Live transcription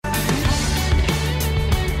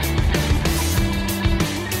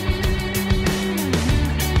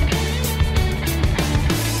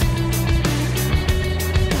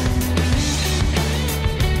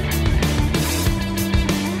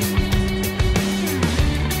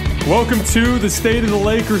Welcome to the State of the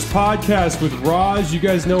Lakers podcast with Raj. You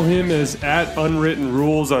guys know him as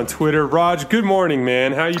 @UnwrittenRules on Twitter. Raj, good morning,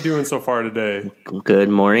 man. How you doing so far today? Good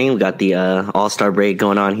morning. We got the All-Star break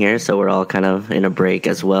going on here, so we're all kind of in a break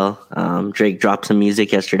as well. Drake dropped some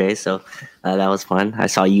music yesterday, so that was fun. I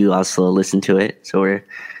saw you also listen to it, so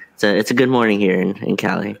it's a good morning here in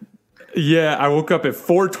Cali. Yeah, I woke up at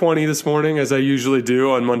 4:20 this morning, as I usually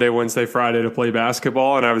do on Monday, Wednesday, Friday to play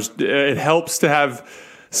basketball, and it helps to have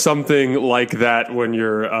something like that when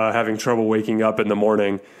you're having trouble waking up in the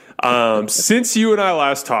morning. Since you and I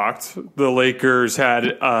last talked, the Lakers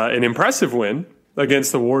had an impressive win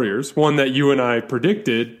against the Warriors, one that you and I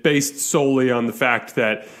predicted based solely on the fact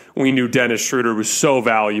that we knew Dennis Schroeder was so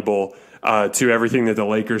valuable to everything that the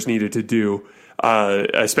Lakers needed to do,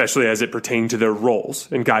 especially as it pertained to their roles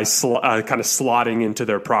and guys kind of slotting into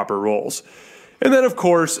their proper roles. And then, of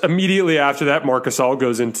course, immediately after that, Marc Gasol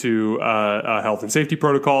goes into health and safety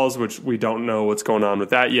protocols, which we don't know what's going on with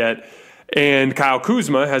that yet. And Kyle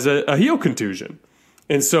Kuzma has a heel contusion.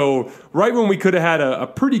 And so right when we could have had a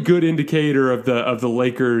pretty good indicator of the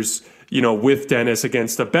Lakers, with Dennis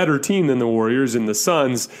against a better team than the Warriors and the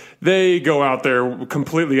Suns, they go out there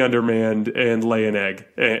completely undermanned and lay an egg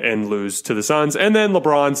and lose to the Suns. And then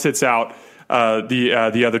LeBron sits out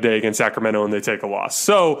the other day against Sacramento, and they take a loss.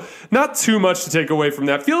 So not too much to take away from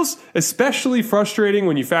that. Feels especially frustrating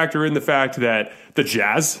when you factor in the fact that the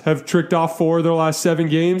Jazz have tricked off 4 of their last 7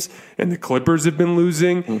 games, and the Clippers have been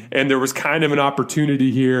losing, and there was kind of an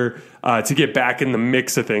opportunity here to get back in the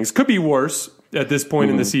mix of things. Could be worse at this point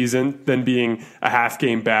in the season than being a half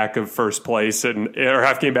game back of first place or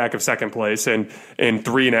half game back of second place and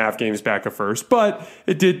 3.5 games back of first. But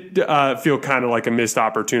it did feel kind of like a missed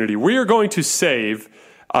opportunity. We are going to save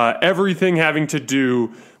everything having to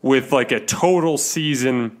do with like a total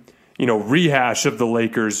season, rehash of the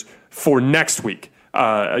Lakers for next week,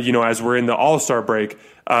 as we're in the All-Star break.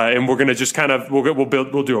 And we're going to just kind of,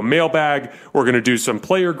 we'll do a mailbag. We're going to do some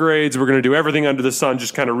player grades. We're going to do everything under the sun,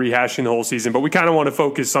 just kind of rehashing the whole season. But we kind of want to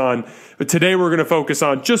focus on, but today we're going to focus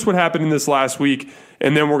on just what happened in this last week.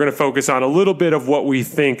 And then we're going to focus on a little bit of what we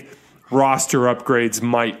think roster upgrades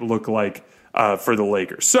might look like for the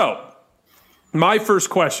Lakers. So my first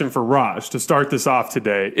question for Raj to start this off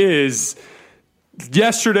today is,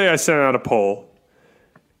 yesterday I sent out a poll,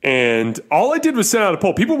 and all I did was send out a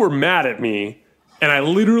poll. People were mad at me. And I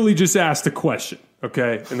literally just asked a question,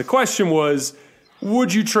 okay? And the question was,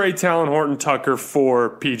 would you trade Talen Horton-Tucker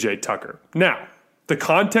for PJ Tucker? Now, the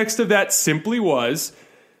context of that simply was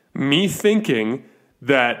me thinking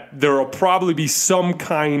that there will probably be some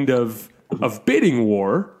kind of bidding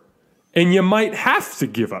war, and you might have to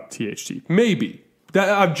give up THT. Maybe.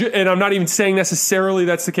 And I'm not even saying necessarily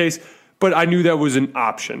that's the case, but I knew that was an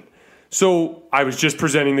option. So I was just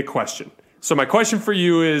presenting the question. So my question for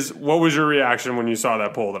you is, what was your reaction when you saw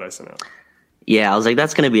that poll that I sent out? Yeah, I was like,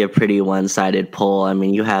 that's going to be a pretty one-sided poll. I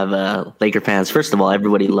mean, you have Laker fans. First of all,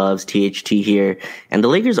 everybody loves THT here. And the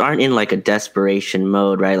Lakers aren't in like a desperation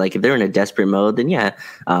mode, right? Like if they're in a desperate mode, then yeah,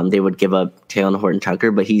 they would give up Talen Horton-Tucker.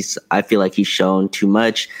 But I feel like he's shown too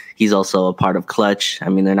much. He's also a part of Clutch. I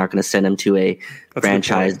mean, they're not going to send him to a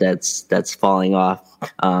franchise that's falling off.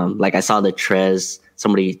 Like I saw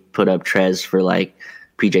somebody put up Trez for like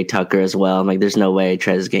PJ Tucker as well. I'm like, there's no way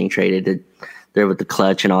Trez is getting traded. There with the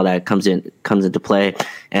Clutch and all that comes into play.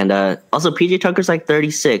 And also PJ Tucker's like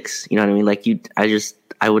 36. You know what I mean? Like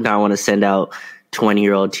I would not want to send out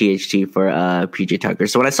 20-year-old THT for PJ Tucker.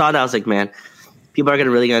 So when I saw that, I was like, man, people are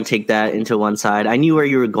really going to take that into one side. I knew where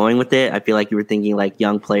you were going with it. I feel like you were thinking like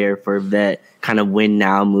young player for vet kind of win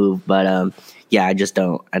now move. But yeah, I just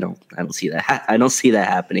don't see that. I don't see that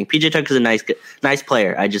happening. PJ Tucker's a nice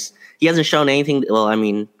player. He hasn't shown anything. Well, I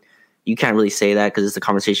mean, you can't really say that because it's a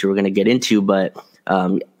conversation we're going to get into. But,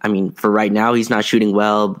 I mean, for right now, he's not shooting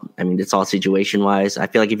well. I mean, it's all situation-wise. I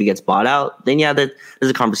feel like if he gets bought out, then, yeah, there's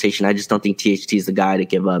a conversation. I just don't think THT is the guy to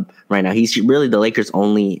give up right now. He's really the Lakers'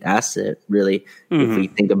 only asset, really, if we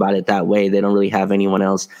think about it that way. They don't really have anyone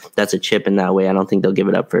else that's a chip in that way. I don't think they'll give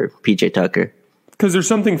it up for PJ Tucker. Because there's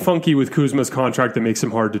something funky with Kuzma's contract that makes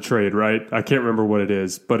him hard to trade, right? I can't remember what it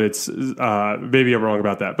is, but it's maybe I'm wrong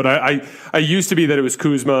about that. But I used to be that it was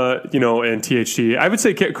Kuzma, and THT. I would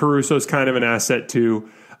say Caruso is kind of an asset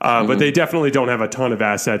too, but they definitely don't have a ton of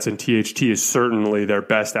assets, and THT is certainly their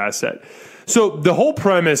best asset. So the whole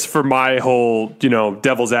premise for my whole,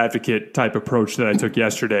 devil's advocate type approach that I took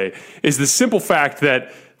yesterday is the simple fact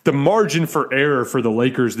that the margin for error for the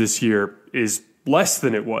Lakers this year is less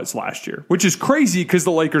than it was last year, which is crazy because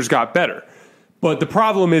the Lakers got better. But the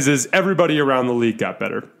problem is everybody around the league got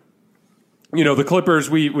better. The Clippers,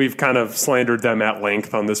 we've kind of slandered them at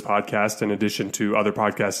length on this podcast, in addition to other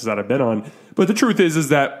podcasts that I've been on. But the truth is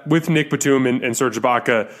that with Nick Batum and Serge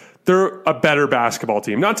Ibaka, they're a better basketball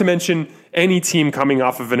team. Not to mention, any team coming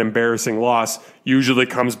off of an embarrassing loss usually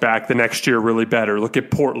comes back the next year really better. Look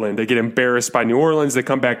at Portland. They get embarrassed by New Orleans. They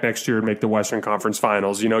come back next year and make the Western Conference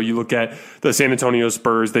Finals. You look at the San Antonio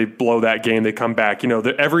Spurs. They blow that game. They come back.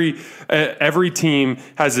 Every team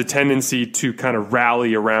has a tendency to kind of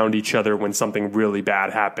rally around each other when something really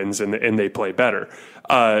bad happens and they play better.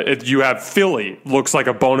 You have Philly, looks like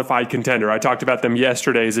a bona fide contender. I talked about them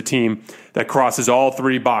yesterday as a team that crosses all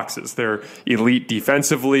three boxes. They're elite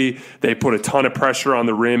defensively. They put a ton of pressure on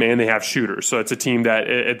the rim, and they have shooters. So it's a team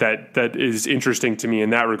that is interesting to me in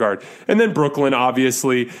that regard. And then Brooklyn,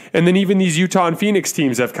 obviously, and then even these Utah and Phoenix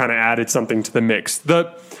teams have kind of added something to the mix.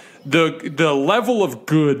 The level of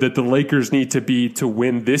good that the Lakers need to be to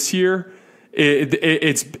win this year,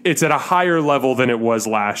 it's at a higher level than it was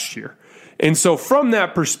last year. And so from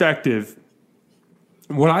that perspective,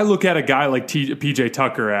 what I look at a guy like PJ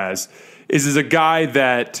Tucker as is a guy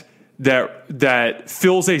that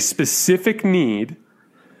fills a specific need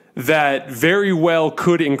that very well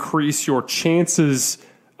could increase your chances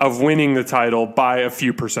of winning the title by a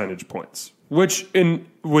few percentage points, which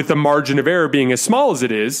with the margin of error being as small as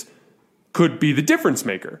it is, could be the difference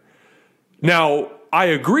maker. Now, I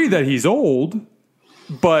agree that he's old,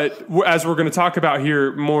 but as we're going to talk about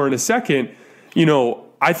here more in a second,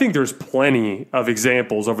 I think there's plenty of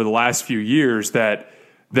examples over the last few years that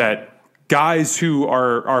guys who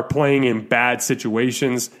are playing in bad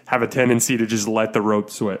situations have a tendency to just let the rope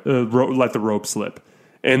slip,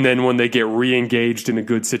 and then when they get re-engaged in a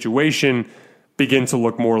good situation, begin to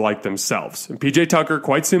look more like themselves. And PJ Tucker,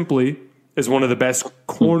 quite simply, is one of the best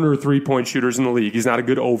corner three-point shooters in the league. He's not a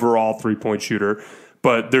good overall three-point shooter,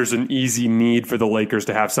 but there's an easy need for the Lakers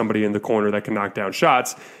to have somebody in the corner that can knock down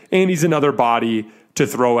shots. And he's another body to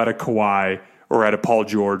throw at a Kawhi or at a Paul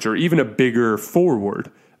George or even a bigger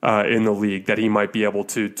forward in the league that he might be able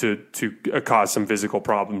to cause some physical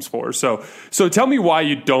problems for. So tell me why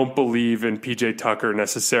you don't believe in PJ Tucker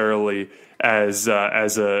necessarily as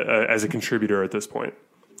a contributor at this point.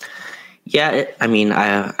 Yeah,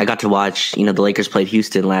 I got to watch, the Lakers played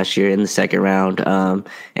Houston last year in the second round.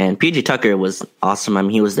 And PJ Tucker was awesome.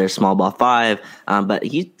 He was their small ball 5. But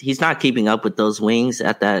he's not keeping up with those wings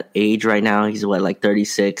at that age right now. He's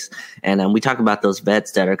 36. And we talk about those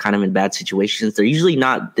vets that are kind of in bad situations. They're usually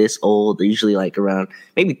not this old. They're usually like around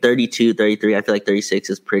maybe 32, 33. I feel like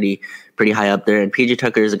 36 is pretty high up there. And PJ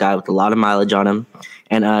Tucker is a guy with a lot of mileage on him.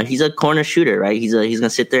 And he's a corner shooter, right? He's going to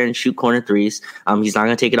sit there and shoot corner threes. He's not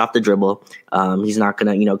going to take it off the dribble. He's not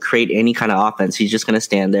going to, create any kind of offense. He's just going to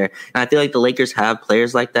stand there. And I feel like the Lakers have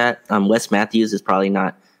players like that. Wes Matthews is probably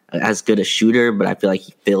not as good a shooter, but I feel like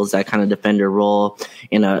he fills that kind of defender role.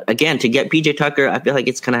 And again, to get PJ Tucker, I feel like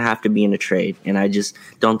it's going to have to be in a trade. And I just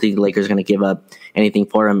don't think the Lakers are going to give up anything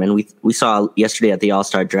for him. And we saw yesterday at the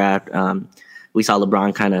All-Star draft, we saw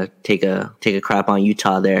LeBron kind of take a crap on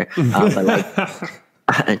Utah there. But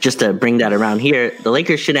just to bring that around here, the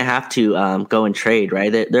Lakers shouldn't have to go and trade,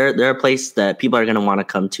 right? They're a place that people are going to want to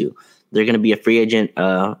come to. They're going to be a free agent.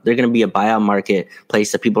 They're going to be a buyout market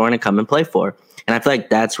place that people are going to come and play for. And I feel like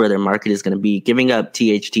that's where their market is going to be. Giving up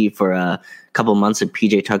THT for a couple months of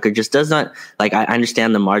PJ Tucker just does not, I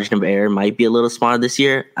understand the margin of error might be a little smaller this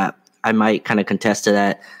year. I might kind of contest to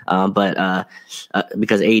that, but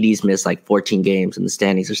because AD's missed 14 games and the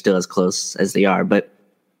standings are still as close as they are. But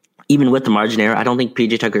even with the margin error, I don't think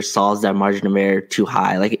PJ Tucker solves that margin of error too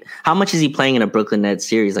high. How much is he playing in a Brooklyn Nets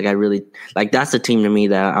series? I really that's the team to me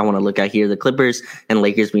that I want to look at here. The Clippers and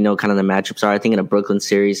Lakers, we know kind of the matchups are. I think in a Brooklyn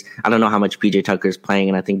series, I don't know how much PJ Tucker is playing,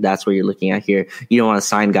 and I think that's what you're looking at here. You don't want to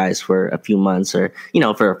sign guys for a few months or,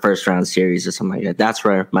 for a first round series or something like that. That's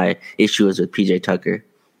where my issue is with PJ Tucker.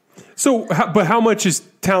 So, but how much is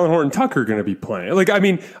Talen Horton-Tucker going to be playing?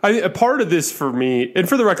 A part of this for me, and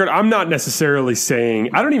for the record, I'm not necessarily saying,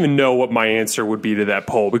 I don't even know what my answer would be to that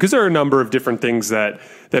poll, because there are a number of different things that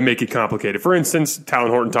make it complicated. For instance, Talen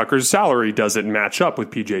Horton-Tucker's salary doesn't match up with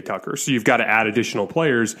PJ Tucker, so you've got to add additional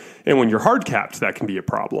players, and when you're hard capped, that can be a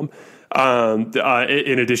problem.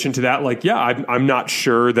 In addition to that, I'm not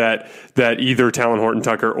sure that either Talen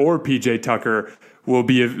Horton-Tucker or PJ Tucker will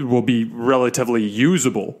be relatively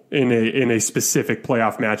usable in a specific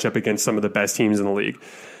playoff matchup against some of the best teams in the league.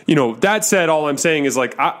 That said, all I'm saying is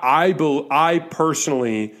I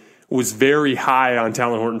personally was very high on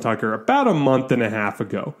Talen Horton-Tucker about a month and a half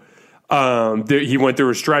ago. He went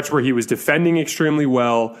through a stretch where he was defending extremely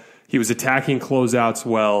well. He was attacking closeouts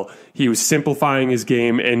well. He was simplifying his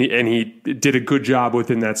game, and he did a good job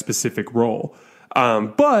within that specific role.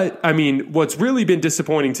 But I mean, what's really been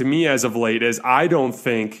disappointing to me as of late is I don't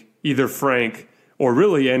think either Frank or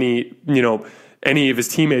really any of his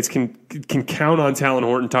teammates can count on Talon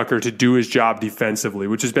Horton-Tucker to do his job defensively,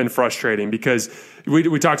 which has been frustrating because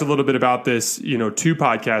we talked a little bit about this, 2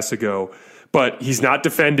 podcasts ago, but he's not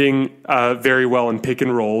defending very well in pick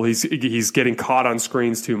and roll. He's getting caught on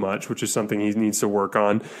screens too much, which is something he needs to work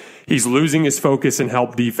on. He's losing his focus in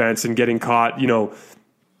help defense and getting caught,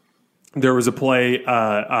 There was a play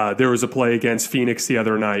against Phoenix the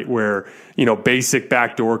other night where, basic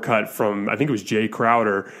backdoor cut from, I think it was Jay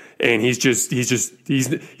Crowder. And he's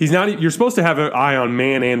not, you're supposed to have an eye on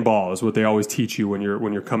man and ball is what they always teach you when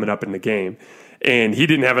you're coming up in the game. And he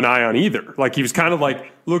didn't have an eye on either. Like he was kind of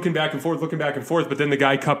like looking back and forth, but then the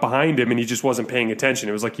guy cut behind him and he just wasn't paying attention.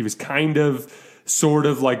 It was like he was kind of, sort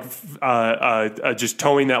of like just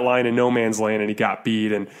towing that line in no man's land and he got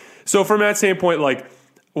beat. And so from that standpoint, like,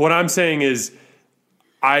 what I'm saying is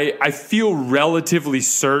I feel relatively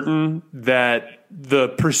certain that the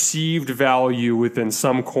perceived value within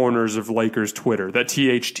some corners of Lakers Twitter, that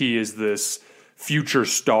THT is this future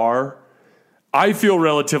star, I feel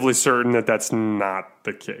relatively certain that that's not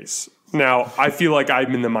the case. Now, I feel like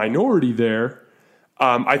I'm in the minority there.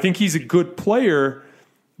 I think he's a good player,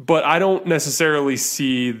 but I don't necessarily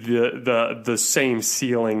see the same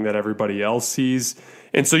ceiling that everybody else sees.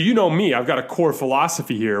 And so me, I've got a core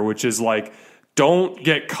philosophy here, which is like, don't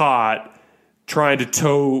get caught trying to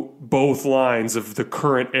toe both lines of the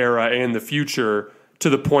current era and the future to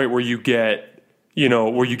the point where you get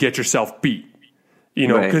yourself beat,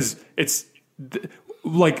 because it's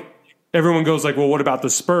like everyone goes like, well, what about the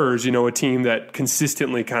Spurs? A team that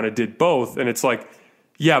consistently kind of did both. And it's like,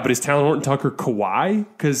 yeah, but is Talon Horton-Tucker Kawhi?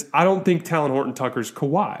 Because I don't think Talon Horton-Tucker's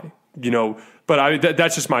Kawhi, But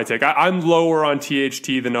that's just my take. I'm lower on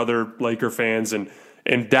THT than other Laker fans, and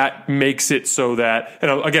that makes it so that.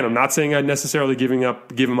 And again, I'm not saying I'd necessarily give him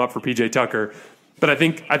up for PJ Tucker, but I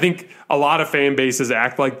think a lot of fan bases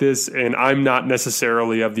act like this, and I'm not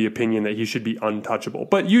necessarily of the opinion that he should be untouchable.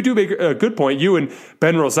 But you do make a good point. You and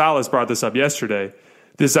Ben Rosales brought this up yesterday.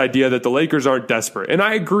 This idea that the Lakers aren't desperate, and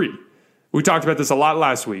I agree. We talked about this a lot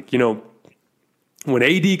last week. When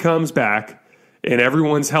AD comes back and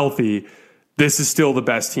everyone's healthy, this is still the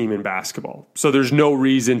best team in basketball. So there's no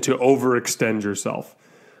reason to overextend yourself.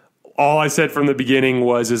 All I said from the beginning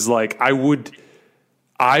is like, I would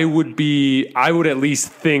at least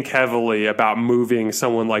think heavily about moving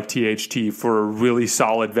someone like THT for a really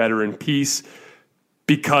solid veteran piece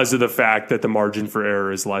because of the fact that the margin for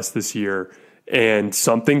error is less this year. And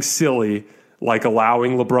something silly like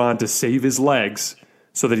allowing LeBron to save his legs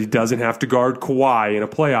so that he doesn't have to guard Kawhi in a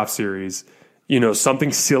playoff series,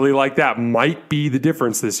 something silly like that might be the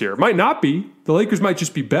difference this year. It might not be. The Lakers might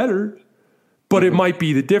just be better, but it might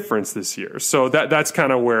be the difference this year. So that's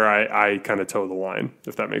kind of where I kind of toe the line,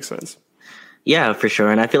 if that makes sense. Yeah, for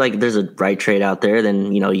sure. And I feel like if there's a right trade out there,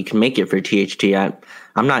 then, you can make it for THT.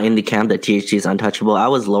 I'm not in the camp that THT is untouchable. I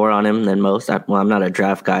was lower on him than most. I'm not a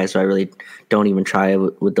draft guy, so I really don't even try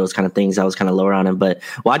with those kind of things. I was kind of lower on him. But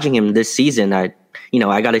watching him this season, I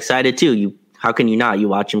got excited too. How can you not? You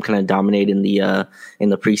watch him kind of dominate in the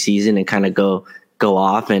preseason and kind of go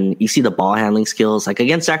off, and you see the ball handling skills. Like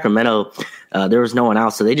against Sacramento, there was no one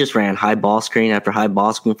else, so they just ran high ball screen after high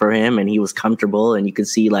ball screen for him, and he was comfortable, and you could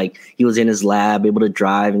see like he was in his lab, able to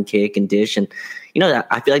drive and kick and dish. And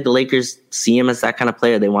I feel like the Lakers see him as that kind of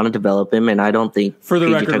player. They want to develop him, and I don't think. For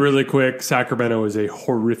the record, really quick, Sacramento is a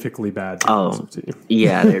horrifically bad defensive team.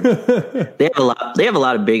 Yeah, they have a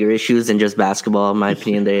lot of bigger issues than just basketball, in my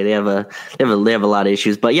opinion. They have a lot of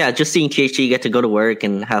issues. But yeah, just seeing THT get to go to work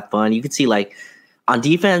and have fun, you could see like. On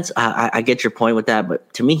defense, I get your point with that,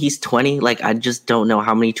 but to me, he's 20. Like, I just don't know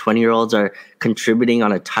how many 20-year-olds are contributing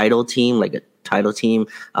on a title team,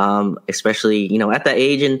 especially, at that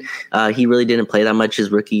age. And he really didn't play that much his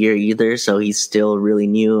rookie year either, so he's still really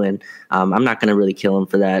new, and I'm not going to really kill him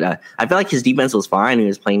for that. I felt like his defense was fine. He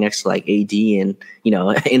was playing next to, like, AD and,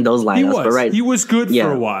 in those lineups. He was good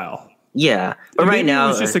for a while. Yeah, but right now it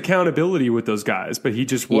was just accountability with those guys. But he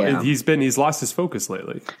just he's lost his focus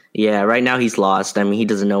lately. Yeah, right now he's lost. I mean, he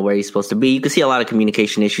doesn't know where he's supposed to be. You can see a lot of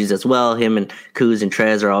communication issues as well. Him and Kuz and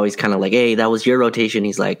Trez are always kind of like, "Hey, that was your rotation."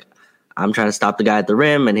 He's like, "I'm trying to stop the guy at the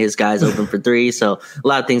rim, and his guy's open for 3." So a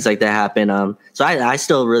lot of things like that happen. So I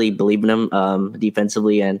still really believe in him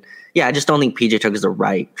defensively, and yeah, I just don't think PJ Tucker's the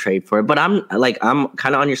right trade for it. But I'm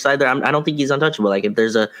kind of on your side there. I don't think he's untouchable. Like if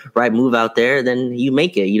there's a right move out there, then you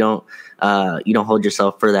make it. You don't hold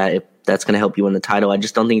yourself for that if that's going to help you win the title. I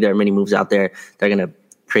just don't think there are many moves out there that are going to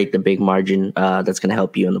create the big margin that's going to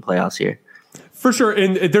help you in the playoffs here. For sure,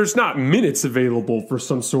 and there's not minutes available for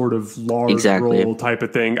some sort of large role type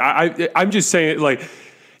of thing. I'm just saying, like,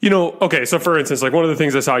 okay, so for instance, like one of the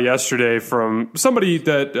things I saw yesterday from somebody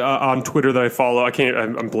that on Twitter that I follow, I'm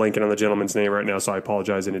blanking on the gentleman's name right now, so I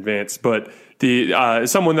apologize in advance, but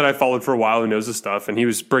someone that I followed for a while who knows the stuff, and he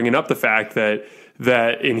was bringing up the fact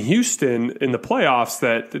that in Houston, in the playoffs,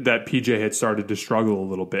 that PJ had started to struggle a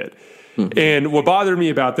little bit. Mm-hmm. And what bothered me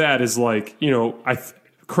about that is, like,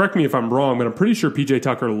 correct me if I'm wrong, but I'm pretty sure PJ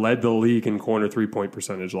Tucker led the league in corner 3-point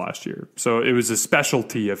percentage last year. So it was a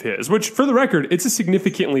specialty of his, which, for the record, it's a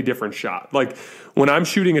significantly different shot. Like, when I'm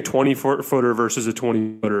shooting a 20-footer versus a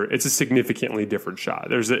 20-footer, it's a significantly different shot.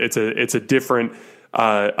 It's a different,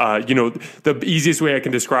 the easiest way I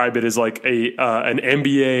can describe it is like an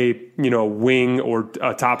NBA, wing or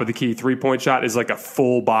top of the key 3-point shot is like a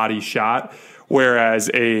full body shot. Whereas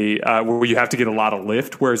where you have to get a lot of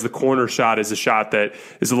lift, whereas the corner shot is a shot that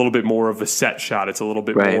is a little bit more of a set shot. It's a little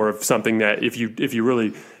bit more of something that if you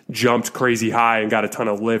really jumped crazy high and got a ton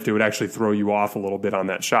of lift, it would actually throw you off a little bit on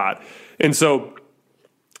that shot. And so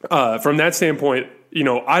from that standpoint,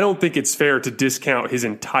 I don't think it's fair to discount his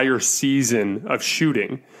entire season of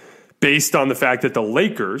shooting based on the fact that the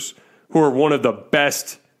Lakers, who are one of the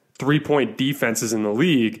best 3-point defenses in the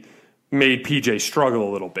league, made PJ struggle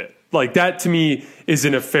a little bit. Like, that to me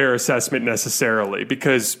isn't a fair assessment necessarily,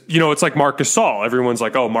 because, it's like Marc Gasol. Everyone's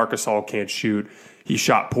like, oh, Marc Gasol can't shoot. He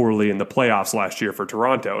shot poorly in the playoffs last year for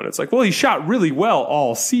Toronto. And it's like, well, he shot really well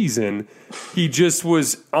all season. He just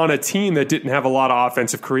was on a team that didn't have a lot of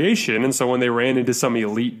offensive creation. And so when they ran into some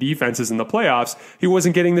elite defenses in the playoffs, he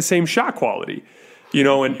wasn't getting the same shot quality.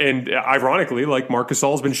 And ironically, like, Marc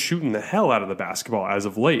Gasol's been shooting the hell out of the basketball as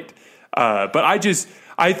of late. But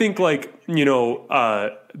I think, like,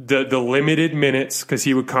 the limited minutes, because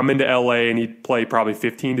he would come into LA and he'd play probably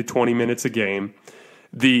 15 to 20 minutes a game.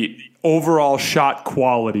 The overall shot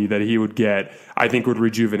quality that he would get, I think, would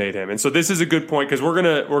rejuvenate him. And so this is a good point, because we're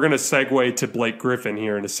gonna segue to Blake Griffin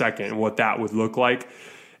here in a second and what that would look like.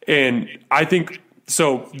 And I think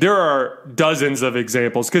so. There are dozens of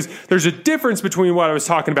examples, because there's a difference between what I was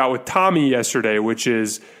talking about with Tommy yesterday, which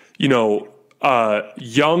is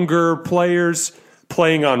younger players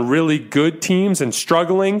playing on really good teams and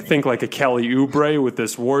struggling. Think like a Kelly Oubre with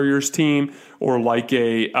this Warriors team, or like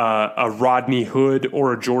a Rodney Hood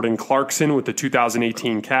or a Jordan Clarkson with the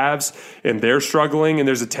 2018 Cavs, and they're struggling. And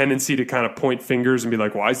there's a tendency to kind of point fingers and be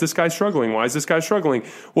like, why is this guy struggling? Why is this guy struggling?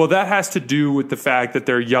 Well, that has to do with the fact that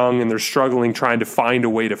they're young and they're struggling trying to find a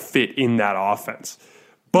way to fit in that offense.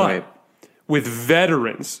 But with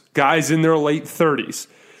veterans, guys in their late 30s,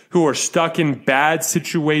 who are stuck in bad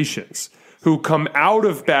situations, who come out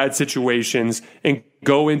of bad situations and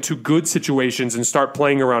go into good situations and start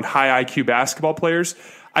playing around high IQ basketball players,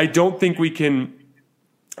 I don't think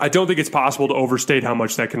it's possible to overstate how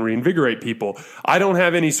much that can reinvigorate people. I don't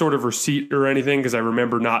have any sort of receipt or anything, because I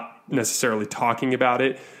remember not necessarily talking about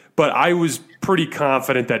it, but I was pretty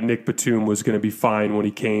confident that Nick Batum was going to be fine when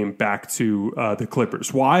he came back to the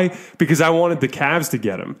Clippers. Why? Because I wanted the Cavs to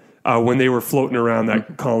get him. When they were floating around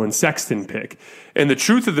that Colin Sexton pick. And the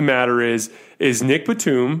truth of the matter is Nick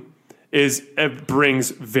Batum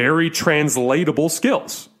brings very translatable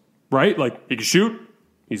skills, right? Like, he can shoot,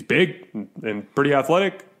 he's big and pretty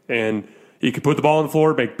athletic, and he can put the ball on the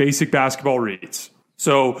floor, make basic basketball reads.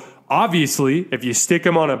 So obviously, if you stick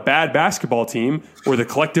him on a bad basketball team where the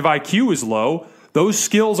collective IQ is low, those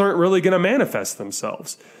skills aren't really going to manifest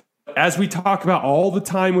themselves. As we talk about all the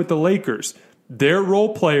time with the Lakers, their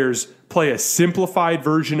role players play a simplified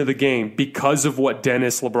version of the game because of what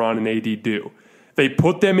Dennis, LeBron, and AD do. They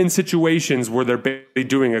put them in situations where they're basically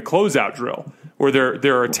doing a closeout drill, where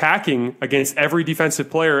they're attacking against every defensive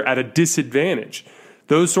player at a disadvantage.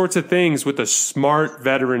 Those sorts of things with a smart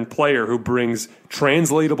veteran player who brings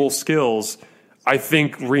translatable skills, I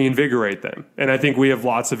think, reinvigorate them. And I think we have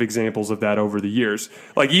lots of examples of that over the years.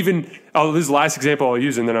 Like, even, this is the last example I'll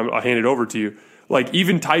use, and then I'll hand it over to you. Like,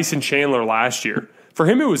 even Tyson Chandler last year, for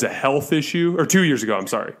him it was a health issue, or 2 years ago, I'm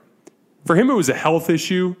sorry. For him it was a health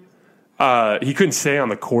issue. He couldn't stay on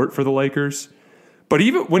the court for the Lakers. But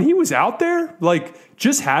even when he was out there, like,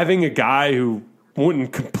 just having a guy who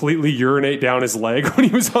wouldn't completely urinate down his leg when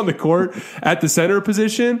he was on the court at the center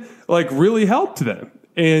position, like, really helped them.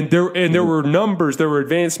 And there were numbers, there were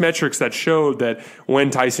advanced metrics that showed that when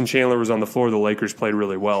Tyson Chandler was on the floor, the Lakers played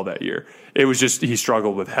really well that year. It was just he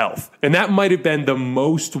struggled with health. And that might have been the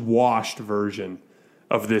most washed version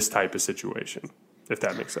of this type of situation, if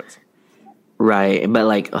that makes sense. Right, but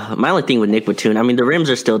like my only thing with Nick Batum, I mean, the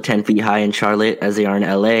rims are still 10 feet high in Charlotte as they are in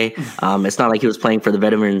LA. It's not like he was playing for the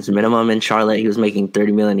veterans minimum in Charlotte. He was making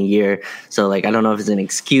 $30 million a year. So like, I don't know if it's an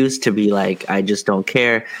excuse to be like, I just don't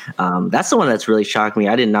care. That's the one that's really shocked me.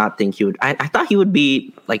 I did not think he would. I thought he would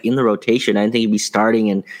be like in the rotation. I didn't think he'd be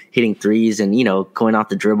starting and hitting threes and going off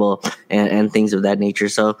the dribble and things of that nature.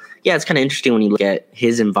 So yeah, it's kind of interesting when you look at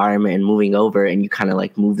his environment and moving over, and you kind of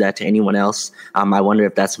like move that to anyone else. I wonder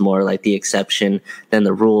if that's more like the exception than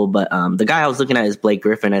the rule. But the guy I was looking at is Blake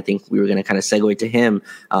Griffin. I think we were going to kind of segue to him.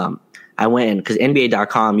 I went in because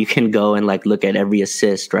NBA.com, you can go and like look at every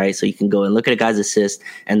assist, right? So you can go and look at a guy's assist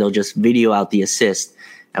and they'll just video out the assist.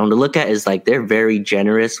 And what to look at is like they're very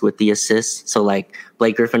generous with the assists. So like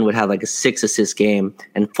Blake Griffin would have like a 6 assist game,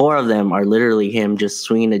 and 4 of them are literally him just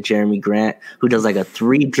swinging to Jeremy Grant, who does like a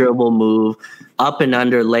 3 dribble move, up and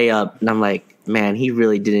under layup. And I'm like, man, he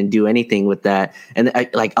really didn't do anything with that. And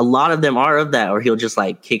like a lot of them are of that, or he'll just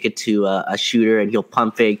like kick it to a shooter and he'll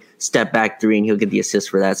pump fake, step back 3, and he'll get the assist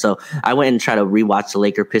for that. So I went and tried to rewatch the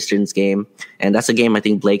Laker Pistons game, and that's a game I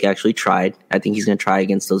think Blake actually tried. I think he's going to try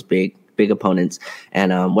against those big opponents.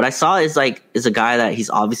 And what I saw is a guy that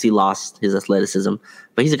he's obviously lost his athleticism,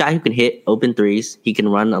 but he's a guy who can hit open threes. He can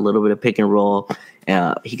run a little bit of pick and roll.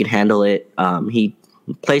 He can handle it. He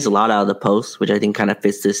plays a lot out of the post, which I think kind of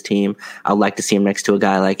fits this team. I would like to see him next to a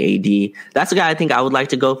guy like AD. That's a guy I think I would like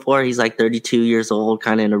to go for. He's like 32 years old,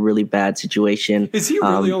 kind of in a really bad situation. Is he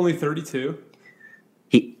really only 32?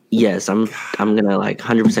 Yes, I'm gonna like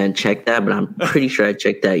 100% check that, but I'm pretty sure I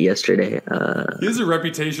checked that yesterday. He has a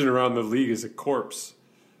reputation around the league as a corpse.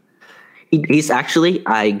 He's actually,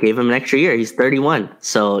 I gave him an extra year. He's 31,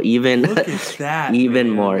 so even look at that, even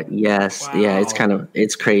man. More. Yes, wow. Yeah,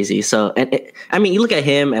 it's crazy. So, I mean, you look at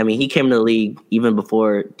him. I mean, he came to the league even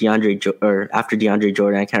before after DeAndre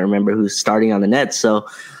Jordan. I can't remember who's starting on the Nets. So,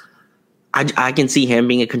 I can see him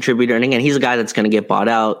being a contributor. And again, he's a guy that's going to get bought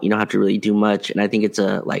out. You don't have to really do much. And I think it's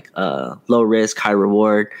a low risk, high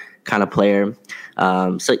reward kind of player.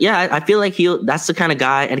 So yeah, I feel like that's the kind of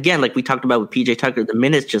guy. And again, like we talked about with PJ Tucker, the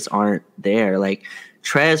minutes just aren't there. Like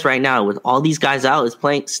Trez right now with all these guys out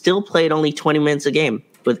still played only 20 minutes a game.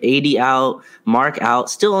 With AD out, Mark out,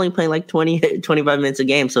 still only playing like 20, 25 minutes a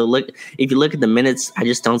game. So if you look at the minutes, I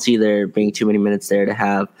just don't see there being too many minutes there to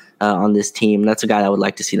have on this team. That's a guy I would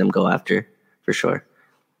like to see them go after for sure.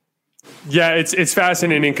 Yeah, it's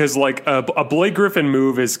fascinating because like a Blake Griffin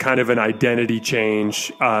move is kind of an identity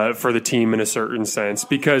change for the team in a certain sense,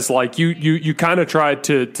 because like you kind of tried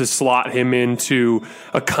to slot him into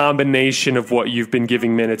a combination of what you've been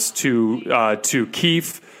giving minutes to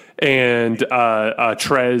Keith and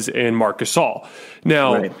Trez and Marc Gasol.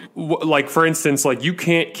 Now, right. Like for instance, like you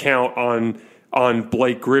can't count on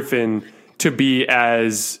Blake Griffin to be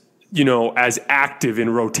as active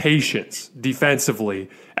in rotations defensively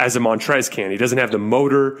as a Montrez can. He doesn't have the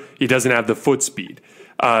motor. He doesn't have the foot speed.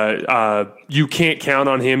 You can't count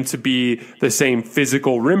on him to be the same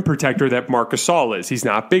physical rim protector that Marc Gasol is. He's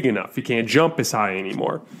not big enough. He can't jump as high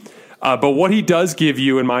anymore. But what he does give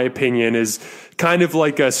you, in my opinion, is kind of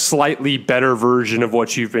like a slightly better version of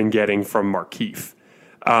what you've been getting from Markieff.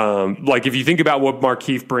 Like if you think about what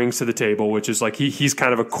Markieff brings to the table, which is like he's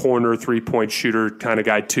kind of a corner 3-point shooter kind of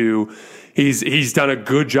guy too. He's done a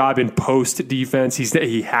good job in post defense.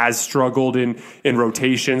 He has struggled in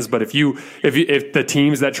rotations, but if the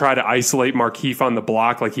teams that try to isolate Markieff on the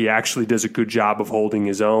block, like he actually does a good job of holding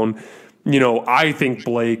his own. I think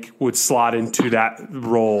Blake would slot into that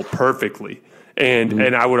role perfectly.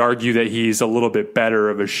 And I would argue that he's a little bit better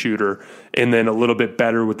of a shooter, and then a little bit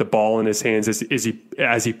better with the ball in his hands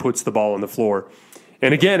as he puts the ball on the floor.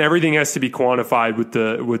 And again, everything has to be quantified with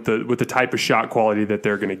the type of shot quality that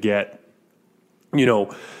they're going to get.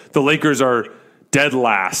 The Lakers are dead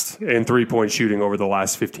last in 3-point shooting over the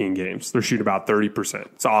last 15 games. They're shooting about 30%.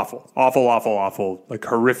 It's awful, like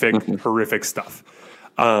horrific stuff.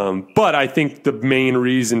 But I think the main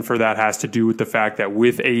reason for that has to do with the fact that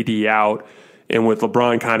with AD out and with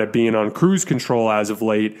LeBron kind of being on cruise control as of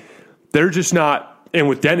late, they're just not, and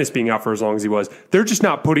with Dennis being out for as long as he was, they're just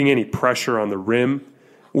not putting any pressure on the rim,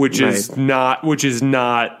 which is not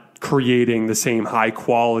creating the same high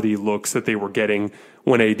quality looks that they were getting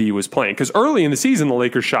when AD was playing. Because early in the season, the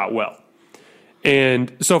Lakers shot well.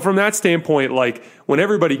 And so from that standpoint, like when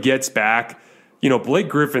everybody gets back, Blake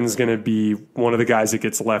Griffin's going to be one of the guys that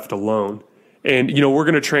gets left alone. And, we're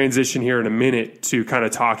going to transition here in a minute to kind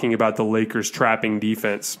of talking about the Lakers trapping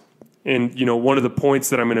defense. And, one of the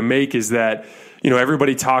points that I'm going to make is that,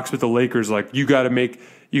 everybody talks with the Lakers like, you got to make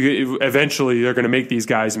eventually they're going to make these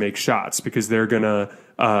guys make shots because they're going to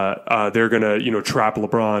trap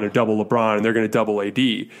LeBron or double LeBron, and they're going to double AD.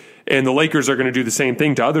 And the Lakers are going to do the same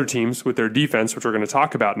thing to other teams with their defense, which we're going to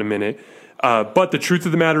talk about in a minute. But the truth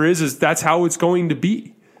of the matter is that's how it's going to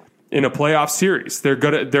be in a playoff series. They're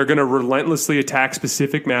gonna relentlessly attack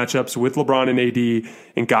specific matchups with LeBron and AD,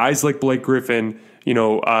 and guys like Blake Griffin,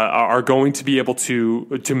 are going to be able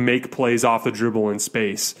to make plays off the dribble in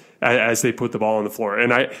space as they put the ball on the floor.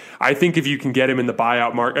 And I think if you can get him in the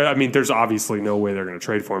buyout market, I mean, there's obviously no way they're going to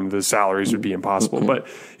trade for him. The salaries would be impossible. But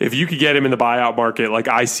if you could get him in the buyout market, like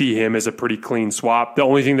I see him as a pretty clean swap. The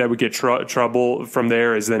only thing that would get trouble from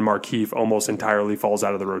there is then Markieff almost entirely falls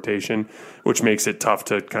out of the rotation, which makes it tough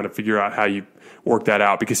to kind of figure out how you work that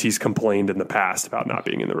out because he's complained in the past about not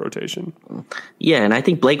being in the rotation. Yeah, and I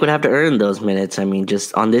think Blake would have to earn those minutes. I mean,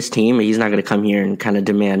 just on this team, he's not going to come here and kind of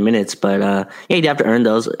demand minutes, but he'd have to earn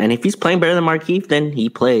those. And if he's playing better than Markieff, then he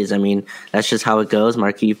plays. I mean, that's just how it goes.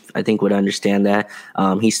 Markieff, I think, would understand that.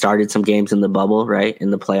 He started some games in the bubble, right, in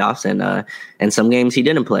the playoffs, and some games he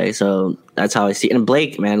didn't play. So that's how I see it. And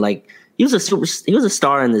Blake, man, like he was a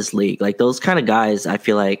star in this league. Like those kind of guys, I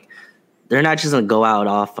feel like they're not just going to go out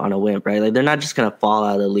off on a whim, right? Like they're not just going to fall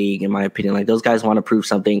out of the league, in my opinion. Like those guys want to prove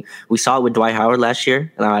something. We saw it with Dwight Howard last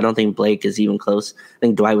year, and I don't think Blake is even close. I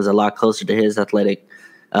think Dwight was a lot closer to his athletic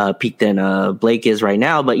peak than Blake is right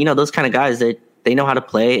now. But those kind of guys, they know how to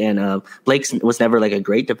play. And Blake was never like a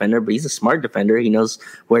great defender, but he's a smart defender. He knows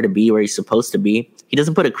where to be, where he's supposed to be. He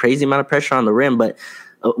doesn't put a crazy amount of pressure on the rim, but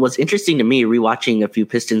what's interesting to me, rewatching a few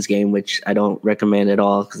Pistons game, which I don't recommend at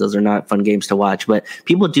all because those are not fun games to watch, but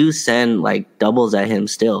people do send like doubles at him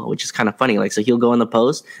still, which is kind of funny. Like, so he'll go in the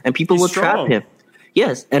post and people will trap him.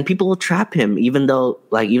 Yes, and people will trap him, even though,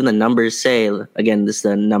 like, even the numbers say, again, this is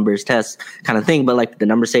the numbers test kind of thing, but like the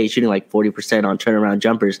numbers say he's shooting like 40% on turnaround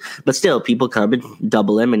jumpers, but still people come and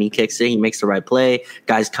double him and he kicks it. He makes the right play.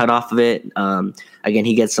 Guys cut off of it. Again,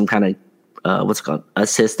 he gets some kind of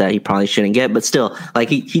assist that he probably shouldn't get, but still, like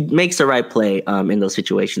he makes the right play in those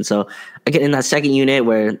situations. So again, in that second unit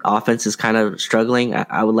where offense is kind of struggling,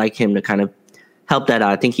 I would like him to kind of help that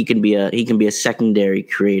out. I think he can be a secondary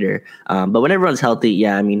creator. But when everyone's healthy,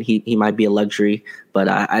 yeah, I mean he might be a luxury, but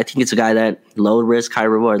I think it's a guy that low risk, high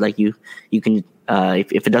reward. Like you can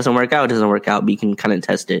if it doesn't work out, it doesn't work out, but you can kind of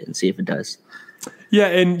test it and see if it does. Yeah,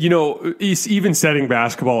 and even setting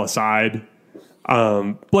basketball aside,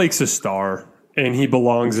 Blake's a star, and he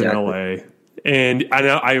belongs in LA. And I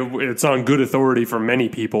know it's on good authority from many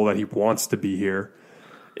people that he wants to be here.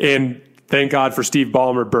 And thank God for Steve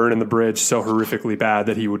Ballmer burning the bridge so horrifically bad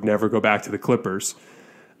that he would never go back to the Clippers.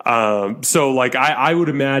 So, like, I would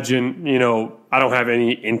imagine, I don't have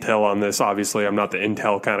any intel on this. Obviously, I'm not the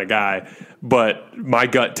intel kind of guy, but my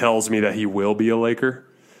gut tells me that he will be a Laker.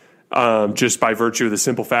 Just by virtue of the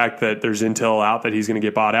simple fact that there's intel out that he's going to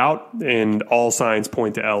get bought out, and all signs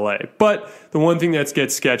point to LA. But the one thing that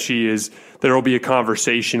gets sketchy is there will be a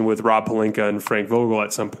conversation with Rob Pelinka and Frank Vogel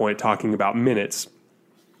at some point talking about minutes.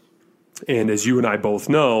 And as you and I both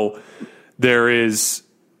know, there is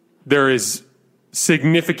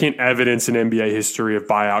significant evidence in NBA history of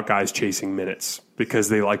buyout guys chasing minutes because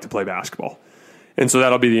they like to play basketball. And so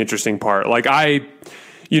that'll be the interesting part. Like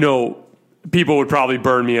people would probably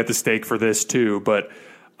burn me at the stake for this too, but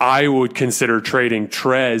I would consider trading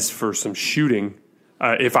Trez for some shooting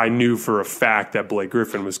if I knew for a fact that Blake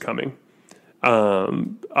Griffin was coming.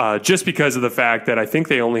 Just because of the fact that I think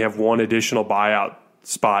they only have one additional buyout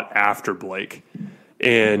spot after Blake.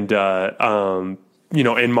 And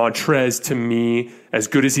Montrez, to me, as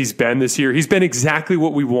good as he's been this year, he's been exactly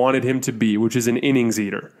what we wanted him to be, which is an innings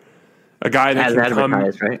eater. A guy that can come,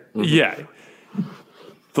 right? Mm-hmm. Yeah.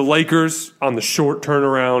 The Lakers, on the short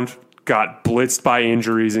turnaround, got blitzed by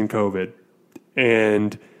injuries and COVID.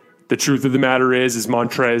 And the truth of the matter is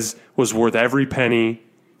Montrez was worth every penny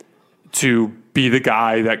to be the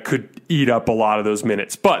guy that could eat up a lot of those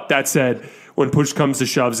minutes. But that said, when push comes to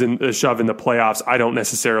shove in the playoffs, I don't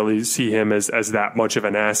necessarily see him as that much of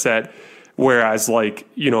an asset. Whereas,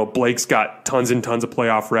 Blake's got tons and tons of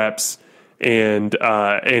playoff reps, and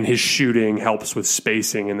his shooting helps with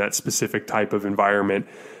spacing in that specific type of environment.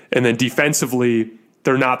 And then defensively,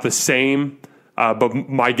 they're not the same, but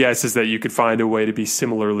my guess is that you could find a way to be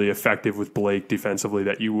similarly effective with Blake defensively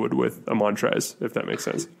that you would with a Montrez, if that makes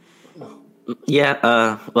sense.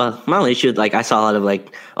 Yeah, well, my only issue, I saw a lot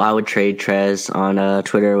of I would trade Trez on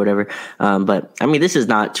Twitter or whatever. But I mean, this is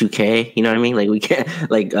not 2K, you know what I mean? We can't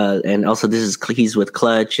and also he's with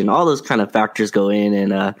Clutch, and all those kind of factors go in,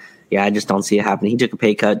 and I just don't see it happening. He took a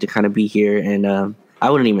pay cut to kind of be here, and I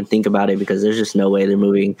wouldn't even think about it because there's just no way they're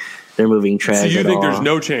moving they're moving Trez. So you think all. there's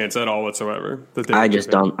no chance at all whatsoever that I just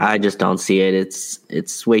don't see it.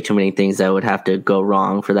 It's way too many things that would have to go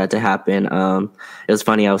wrong for that to happen. It was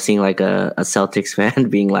funny. I was seeing like a Celtics fan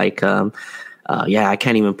being like, yeah, I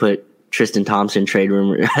can't even put Tristan Thompson trade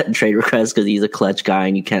request because he's a clutch guy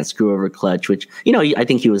and you can't screw over clutch, which, I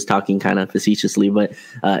think he was talking kind of facetiously, but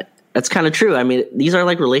that's kind of true. I mean, these are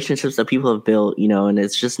like relationships that people have built, and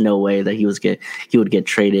it's just no way that he would get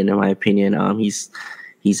traded, in my opinion. He's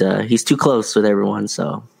too close with everyone,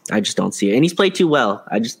 so I just don't see it. And he's played too well.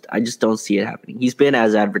 I just don't see it happening. He's been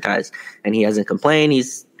as advertised and he hasn't complained.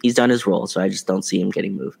 He's done his role, so I just don't see him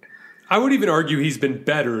getting moved. I would even argue he's been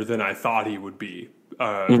better than I thought he would be.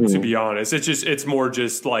 To be honest, it's more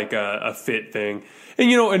just like a fit thing. And,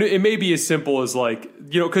 and it may be as simple as like,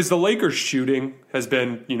 because the Lakers shooting has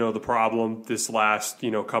been, the problem this last,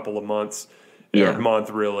 couple of months, or month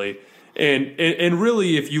really. And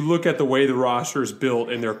really, if you look at the way the roster is built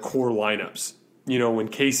and their core lineups, when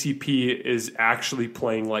KCP is actually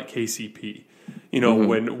playing like KCP,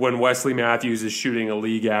 when Wesley Matthews is shooting a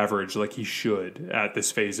league average like he should at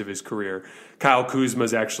this phase of his career, Kyle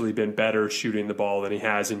Kuzma's actually been better shooting the ball than he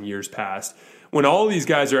has in years past. When all of these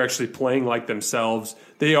guys are actually playing like themselves,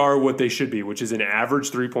 they are what they should be, which is an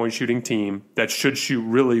average three-point shooting team that should shoot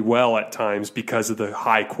really well at times because of the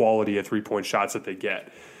high quality of three-point shots that they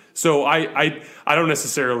get. So I don't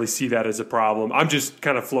necessarily see that as a problem. I'm just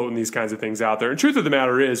kind of floating these kinds of things out there. And truth of the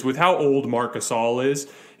matter is, with how old Marc Gasol is,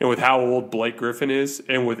 and with how old Blake Griffin is,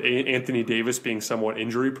 and with Anthony Davis being somewhat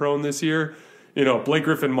injury prone this year, Blake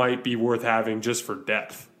Griffin might be worth having just for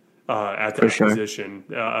depth at that position,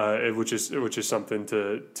 which is something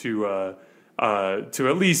to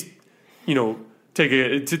at least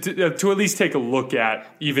take a look at,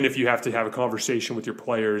 even if you have to have a conversation with your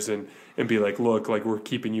players and be like, look, like we're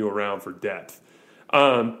keeping you around for depth.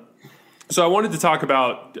 So I wanted to talk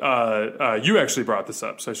about you actually brought this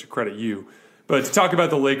up, so I should credit you. But to talk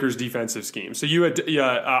about the Lakers' defensive scheme. So you had,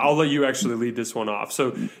 I'll let you actually lead this one off.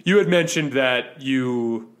 So you had mentioned that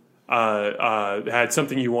you had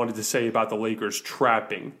something you wanted to say about the Lakers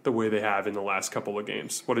trapping the way they have in the last couple of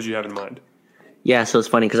games. What did you have in mind? Yeah, so it's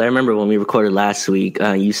funny because I remember when we recorded last week,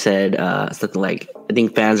 you said something like, I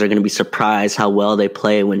think fans are going to be surprised how well they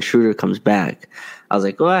play when Schroeder comes back. I was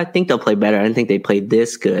like, well, I think they'll play better. I didn't think they played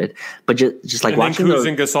this good. But just like watching Kuz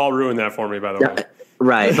and Gasol ruined that for me, by the way.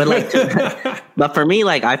 Right, but but for me,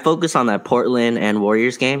 like I focus on that Portland and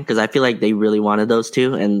Warriors game because I feel like they really wanted those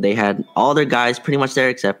two, and they had all their guys pretty much there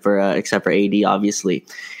except for AD, obviously.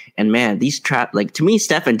 And man, these to me,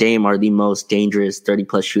 Steph and Dame are the most dangerous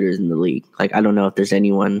 30-plus shooters in the league. Like I don't know if there's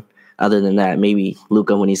anyone other than that, maybe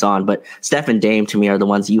Luka when he's on, but Steph and Dame to me are the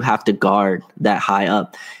ones you have to guard that high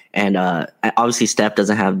up. And obviously Steph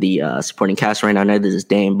doesn't have the supporting cast right now, neither does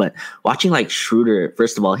Dame. But watching like Schroeder,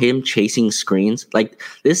 first of all, him chasing screens like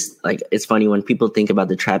this, like it's funny when people think about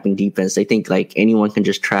the trapping defense, they think like anyone can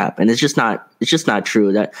just trap, and it's just not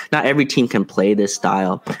true. That not every team can play this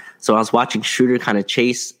style. So I was watching Schroeder kind of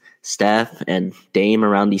chase Steph and Dame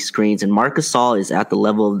around these screens, and Marc Gasol is at the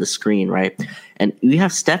level of the screen, right? And you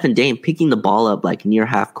have Steph and Dame picking the ball up like near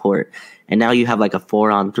half court, and now you have like a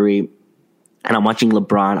 4-on-3. And I'm watching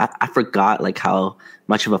LeBron. I forgot like how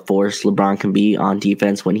much of a force LeBron can be on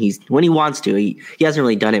defense when he wants to. He hasn't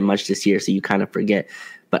really done it much this year, so you kind of forget.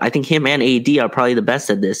 But I think him and AD are probably the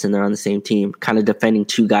best at this, and they're on the same team, kind of defending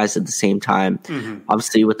two guys at the same time. Mm-hmm.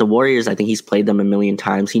 Obviously, with the Warriors, I think he's played them a million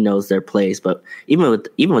times. He knows their plays. But even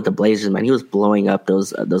with the Blazers, man, he was blowing up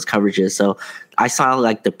those coverages. So I saw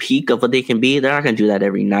like the peak of what they can be. They're not going to do that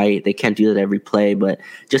every night. They can't do that every play. But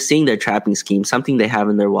just seeing their trapping scheme, something they have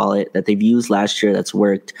in their wallet that they've used last year that's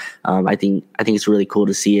worked. I think it's really cool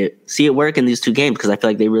to see it work in these two games because I feel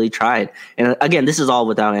like they really tried. And again, this is all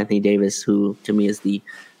without Anthony Davis, who to me is the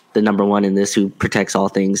number one in this, who protects all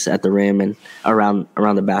things at the rim and around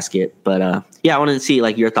the basket. But yeah, I wanted to see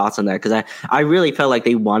like your thoughts on that because I really felt like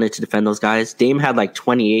they wanted to defend those guys. Dame had like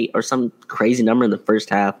 28 or some crazy number in the first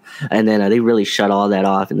half, and then they really shut all that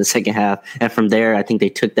off in the second half. And from there, I think they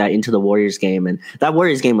took that into the Warriors game, and that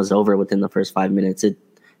Warriors game was over within the first 5 minutes. It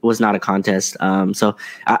was not a contest. So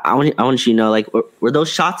I want you to know, like, were those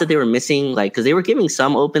shots that they were missing, like, because they were giving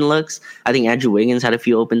some open looks. I think Andrew Wiggins had a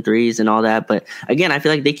few open threes and all that. But again, I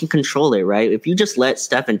feel like they can control it, right? If you just let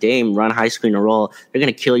Steph and Dame run high screen or roll, they're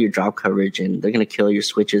going to kill your drop coverage and they're going to kill your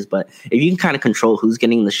switches. But if you can kind of control who's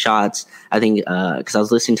getting the shots, I think, because I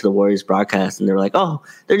was listening to the Warriors broadcast and they were like, oh,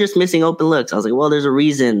 they're just missing open looks. I was like, well, there's a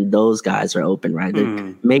reason those guys are open, right?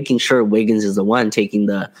 They're making sure Wiggins is the one taking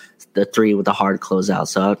the three with the hard closeout.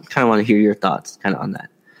 So I kind of want to hear your thoughts kind of on that.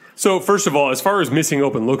 So first of all, as far as missing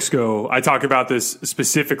open looks go, I talked about this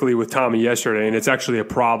specifically with Tommy yesterday, and it's actually a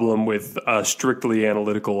problem with a strictly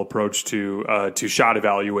analytical approach to shot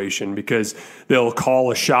evaluation, because they'll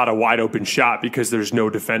call a shot a wide open shot because there's no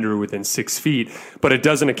defender within 6 feet, but it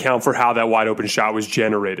doesn't account for how that wide open shot was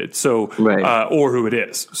generated. So, right. Or who it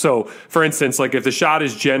is. So, for instance, like if the shot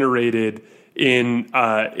is generated in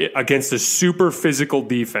against a super physical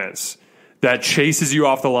defense that chases you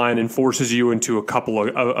off the line and forces you into a couple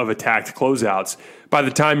of attacked closeouts, by the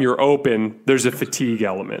time you're open, there's a fatigue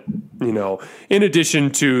element, in addition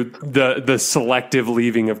to the selective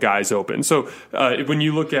leaving of guys open. So when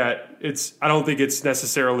you look at I don't think it's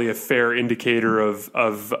necessarily a fair indicator of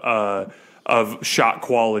shot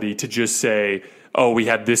quality to just say, oh, we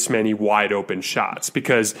had this many wide open shots,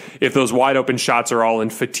 because if those wide open shots are all in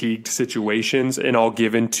fatigued situations and all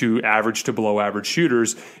given to average to below average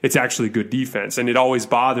shooters, it's actually good defense. And it always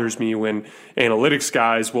bothers me when analytics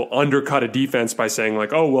guys will undercut a defense by saying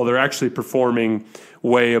like, oh, well, they're actually performing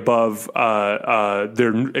way above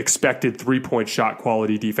their expected 3-point shot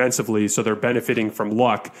quality defensively, so they're benefiting from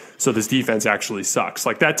luck. So this defense actually sucks.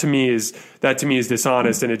 Like that to me is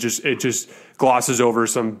dishonest, and it just glosses over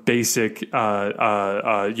some basic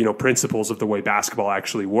principles of the way basketball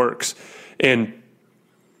actually works. And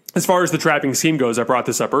as far as the trapping scheme goes, I brought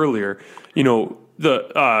this up earlier. We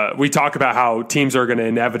talk about how teams are going to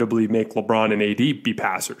inevitably make LeBron and AD be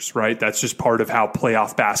passers, right? That's just part of how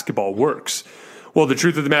playoff basketball works. Well, the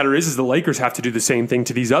truth of the matter is the Lakers have to do the same thing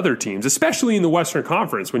to these other teams, especially in the Western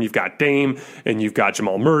Conference when you've got Dame and you've got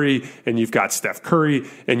Jamal Murray and you've got Steph Curry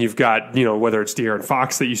and you've got, whether it's De'Aaron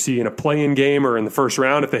Fox that you see in a play-in game or in the first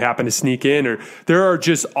round if they happen to sneak in, or there are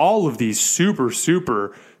just all of these super,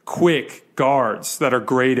 super quick guards that are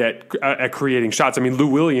great at creating shots. I mean, Lou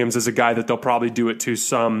Williams is a guy that they'll probably do it to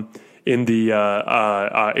some in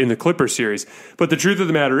the Clippers series. But the truth of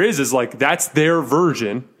the matter is like that's their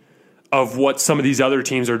version of what some of these other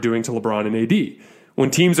teams are doing to LeBron and AD.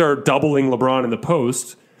 When teams are doubling LeBron in the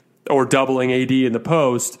post or doubling AD in the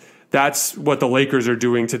post, that's what the Lakers are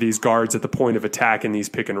doing to these guards at the point of attack in these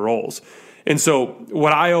pick and rolls. And so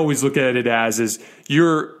what I always look at it as is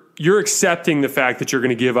you're accepting the fact that you're going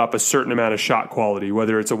to give up a certain amount of shot quality,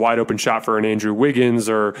 whether it's a wide open shot for an Andrew Wiggins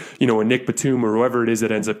or, a Nick Batum or whoever it is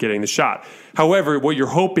that ends up getting the shot. However, what you're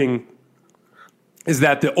hoping is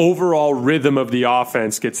that the overall rhythm of the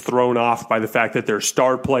offense gets thrown off by the fact that their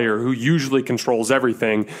star player, who usually controls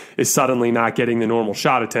everything, is suddenly not getting the normal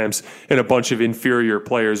shot attempts, and a bunch of inferior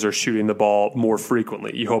players are shooting the ball more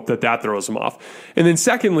frequently. You hope that throws them off. And then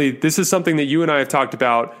secondly, this is something that you and I have talked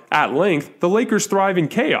about at length, the Lakers thrive in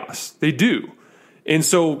chaos. They do. And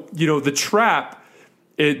so, the trap,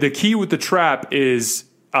 the key with the trap is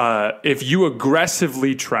if you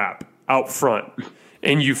aggressively trap out front,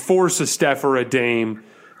 and you force a Steph or a Dame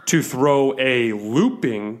to throw a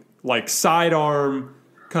looping, like sidearm,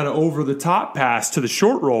 kind of over-the-top pass to the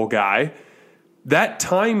short roll guy, that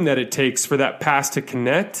time that it takes for that pass to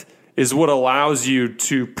connect is what allows you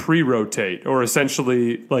to pre-rotate, or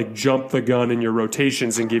essentially like jump the gun in your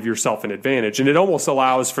rotations and give yourself an advantage. And it almost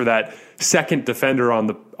allows for that second defender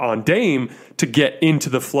on Dame to get into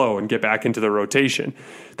the flow and get back into the rotation.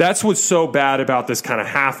 That's what's so bad about this kind of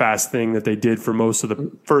half-ass thing that they did for most of the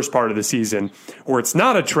first part of the season, where it's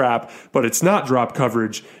not a trap, but it's not drop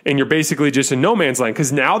coverage, and you're basically just in no man's land,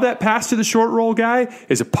 because now that pass to the short roll guy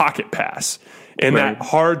is a pocket pass. And right. That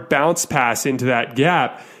hard bounce pass into that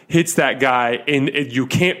gap hits that guy, and you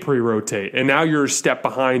can't pre-rotate. And now you're a step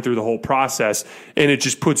behind through the whole process, and it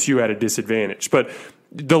just puts you at a disadvantage. But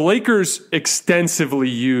the Lakers extensively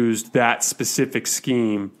used that specific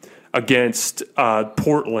scheme against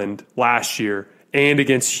Portland last year and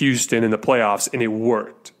against Houston in the playoffs, and it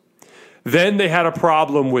worked. Then they had a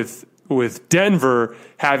problem with Denver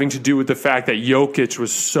having to do with the fact that Jokic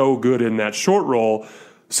was so good in that short roll.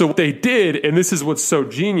 So what they did, and this is what's so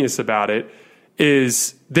genius about it,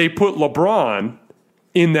 is they put LeBron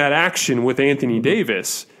in that action with Anthony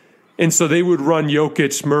Davis. And so they would run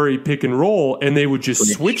Jokic, Murray pick and roll, and they would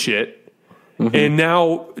just switch it. Mm-hmm. And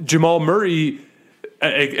now Jamal Murray,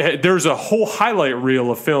 there's a whole highlight reel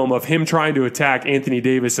of film of him trying to attack Anthony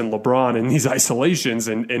Davis and LeBron in these isolations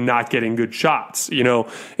and not getting good shots,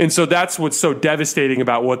 And so that's what's so devastating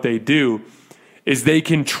about what they do, is they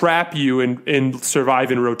can trap you and survive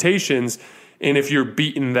in rotations. And if you're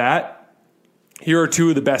beaten that, here are two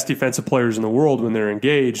of the best defensive players in the world when they're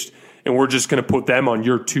engaged, and we're just going to put them on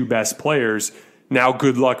your two best players. Now,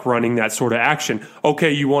 good luck running that sort of action.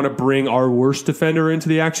 Okay, you want to bring our worst defender into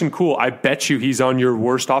the action? Cool. I bet you he's on your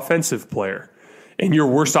worst offensive player. And your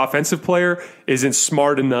worst offensive player isn't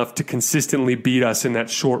smart enough to consistently beat us in that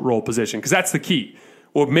short roll position, because that's the key.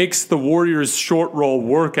 What makes the Warriors' short roll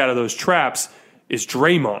work out of those traps is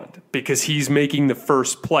Draymond, because he's making the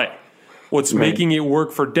first play. What's making it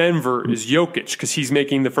work for Denver is Jokic, because he's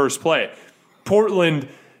making the first play. Portland,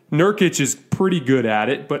 Nurkic is pretty good at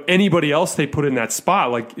it, but anybody else they put in that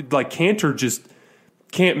spot, like Cantor, just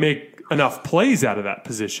can't make enough plays out of that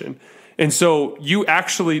position. And so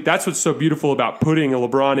that's what's so beautiful about putting a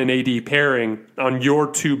LeBron and AD pairing on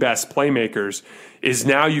your two best playmakers, is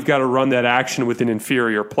now you've got to run that action with an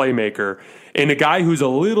inferior playmaker. And a guy who's a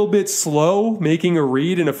little bit slow making a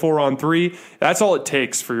read in a 4-on-3, that's all it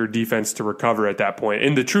takes for your defense to recover at that point.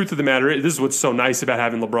 And the truth of the matter is, this is what's so nice about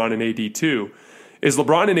having LeBron and AD too, is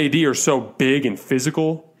LeBron and AD are so big and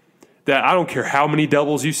physical that I don't care how many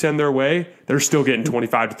doubles you send their way, they're still getting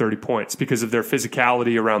 25 to 30 points because of their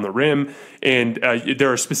physicality around the rim. And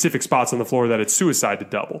there are specific spots on the floor that it's suicide to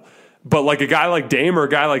double. But like a guy like Dame or a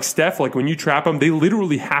guy like Steph, like when you trap them, they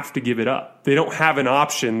literally have to give it up. They don't have an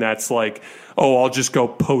option that's like, oh, I'll just go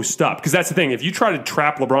post up. Because that's the thing. If you try to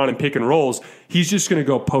trap LeBron in pick and rolls, he's just going to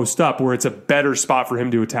go post up where it's a better spot for him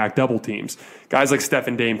to attack double teams. Guys like Steph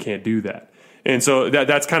and Dame can't do that. And so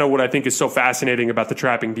that's kind of what I think is so fascinating about the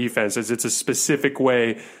trapping defense, is it's a specific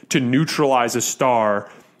way to neutralize a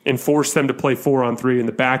star and force them to play 4-on-3 in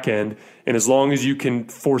the back end. And as long as you can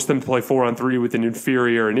force them to play 4-on-3 with an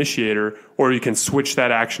inferior initiator, or you can switch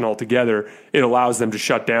that action altogether, it allows them to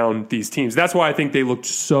shut down these teams. That's why I think they looked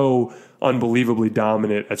so unbelievably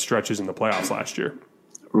dominant at stretches in the playoffs last year.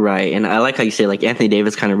 Right. And I like how you say, like, Anthony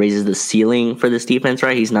Davis kind of raises the ceiling for this defense,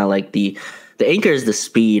 right? He's not like the anchor is the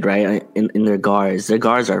speed, right? In their guards. Their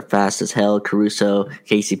guards are fast as hell. Caruso,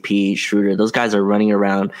 KCP, Schroeder, those guys are running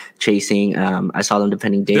around chasing. I saw them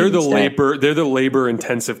defending Davis. They're the labor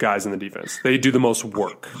intensive guys in the defense. They do the most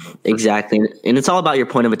work. Exactly. And it's all about your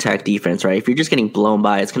point of attack defense, right? If you're just getting blown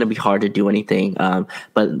by, it's going to be hard to do anything.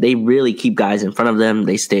 But they really keep guys in front of them.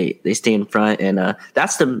 They stay in front, and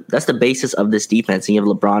that's the basis of this defense. And you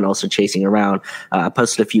have LeBron also chasing around. I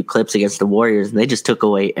posted a few clips against the Warriors, and they just took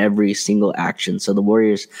away every single action. So the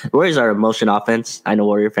Warriors are a motion offense. I know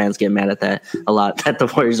Warrior fans get mad at that a lot, that the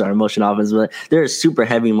Warriors are a motion offense, but they're a super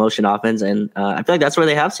heavy motion offense. And I feel like that's where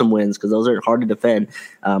they have some wins, because those are hard to defend.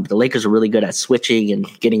 But the Lakers are really good at switching and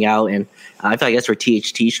getting out. And I feel like that's where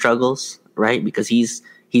THT struggles, right? Because he's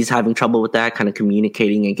having trouble with that, kind of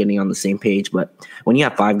communicating and getting on the same page. But when you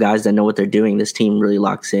have five guys that know what they're doing, this team really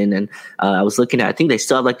locks in. And I was looking at, I think they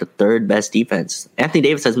still have like the third best defense. Anthony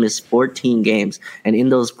Davis has missed 14 games. And in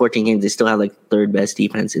those 14 games, they still have like third best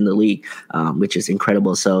defense in the league, which is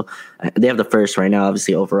incredible. So they have the first right now,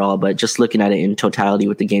 obviously, overall. But just looking at it in totality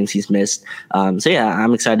with the games he's missed. So yeah,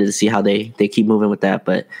 I'm excited to see how they keep moving with that.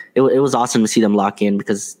 But it was awesome to see them lock in,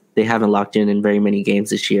 because they haven't locked in very many games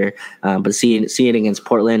this year. But seeing it against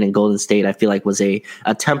Portland and Golden State, I feel like was a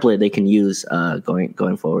template they can use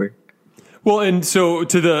going forward. Well, and so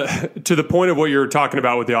to the point of what you're talking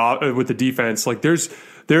about with the defense, like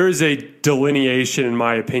there is a delineation, in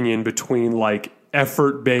my opinion, between like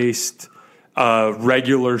effort-based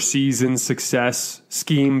regular season success,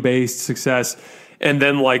 scheme-based success, and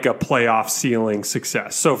then like a playoff ceiling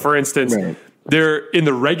success. So, for instance. Right. They're in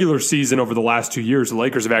the regular season over the last 2 years, the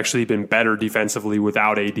Lakers have actually been better defensively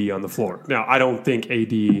without AD on the floor. Now, I don't think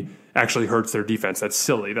AD actually hurts their defense. That's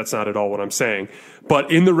silly. That's not at all what I'm saying.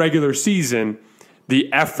 But in the regular season,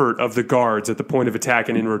 the effort of the guards at the point of attack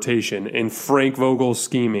and in rotation, and Frank Vogel's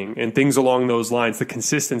scheming and things along those lines, the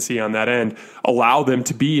consistency on that end allow them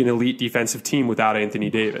to be an elite defensive team without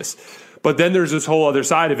Anthony Davis. But then there's this whole other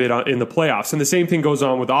side of it in the playoffs. And the same thing goes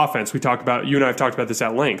on with offense. You and I have talked about this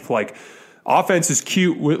at length. Like, offense is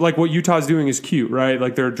cute. Like what Utah's doing is cute, right?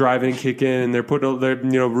 Like they're driving, kicking, and they're putting,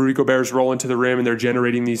 Rudy Gobert's rolling to the rim, and they're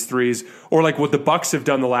generating these threes. Or like what the Bucks have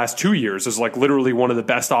done the last 2 years is like literally one of the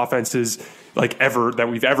best offenses like ever that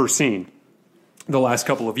we've ever seen the last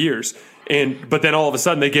couple of years. But then all of a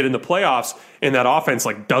sudden they get in the playoffs and that offense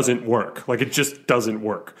like doesn't work. Like it just doesn't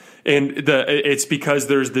work. And it's because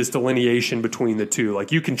there's this delineation between the two.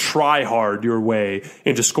 Like you can try hard your way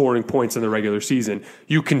into scoring points in the regular season.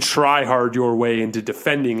 You can try hard your way into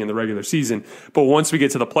defending in the regular season. But once we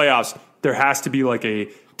get to the playoffs, there has to be like a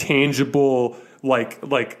tangible like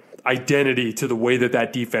identity to the way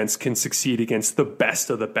that defense can succeed against the best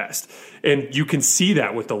of the best. And you can see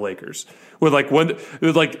that with the Lakers.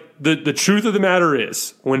 The truth of the matter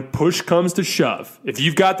is, when push comes to shove, if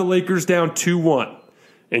you've got the Lakers down 2-1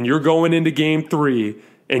 and you're going into game 3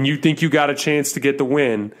 and you think you got a chance to get the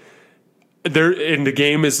win, and the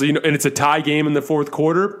game is, and it's a tie game in the fourth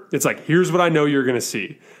quarter, it's like, here's what I know you're going to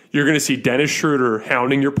see. You're going to see Dennis Schroeder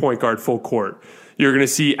hounding your point guard full court. You're going to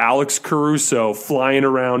see Alex Caruso flying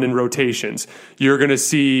around in rotations. You're going to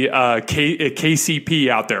see KCP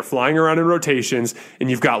out there flying around in rotations,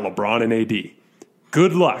 and you've got LeBron and AD.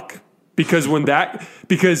 Good luck, because when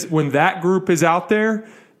that group is out there,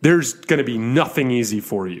 there's going to be nothing easy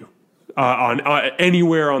for you on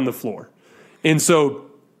anywhere on the floor. And so,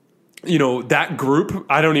 that group,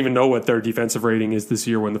 I don't even know what their defensive rating is this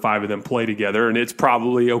year when the five of them play together, and it's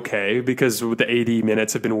probably okay because the AD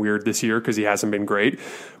minutes have been weird this year because he hasn't been great.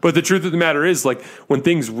 But the truth of the matter is, like, when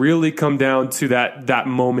things really come down to that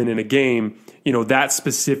moment in a game, that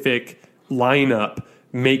specific lineup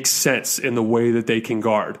makes sense in the way that they can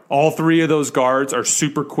guard. All three of those guards are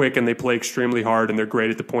super quick and they play extremely hard and they're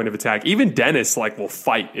great at the point of attack. Even Dennis will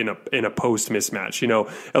fight in a post mismatch,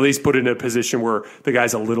 at least put in a position where the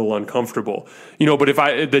guy's a little uncomfortable. But if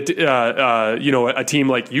a team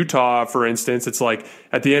like Utah, for instance, it's like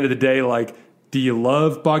at the end of the day, like, do you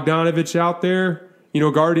love Bogdanovich out there,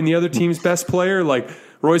 guarding the other team's best player? Like,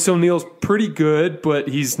 Royce O'Neal's pretty good, but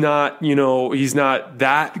he's not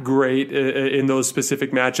that great in those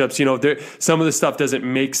specific matchups. Some of the stuff doesn't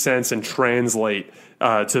make sense and translate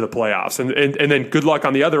to the playoffs. And then good luck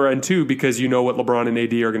on the other end too, because what LeBron and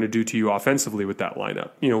AD are going to do to you offensively with that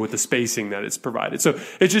lineup, with the spacing that it's provided. So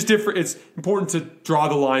it's just different. It's important to draw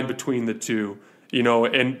the line between the two,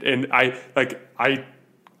 and I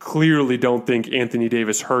clearly don't think Anthony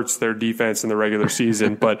Davis hurts their defense in the regular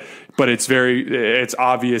season, but it's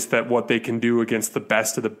obvious that what they can do against the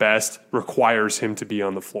best of the best requires him to be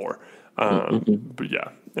on the floor. But yeah,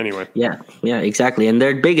 anyway. Yeah, exactly. And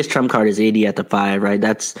their biggest trump card is AD at the 5, right?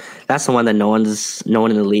 That's the one that no one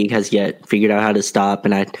in the league has yet figured out how to stop.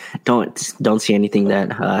 And I don't see anything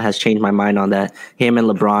that has changed my mind on that. Him and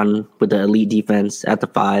LeBron with the elite defense at the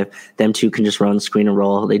 5, them two can just run screen and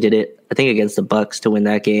roll. They did it, I think, against the Bucks to win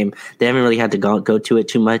that game. They haven't really had to go to it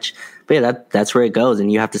too much. But yeah, that's where it goes,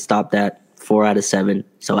 and you have to stop that 4 out of 7.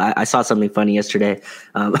 So I saw something funny yesterday.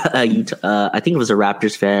 I think it was a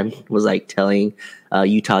Raptors fan was telling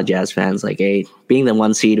Utah Jazz fans hey, being the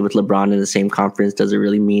 1 seed with LeBron in the same conference doesn't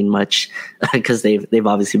really mean much because they've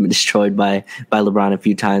obviously been destroyed by LeBron a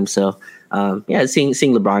few times. So seeing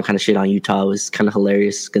LeBron kind of shit on Utah was kind of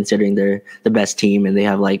hilarious considering they're the best team and they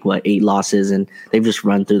have 8 losses and they've just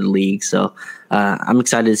run through the league. So I'm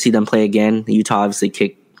excited to see them play again. Utah obviously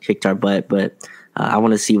kicked our butt, but I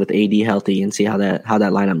want to see with AD healthy and see how that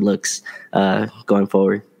lineup looks going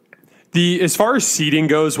forward. As far as seeding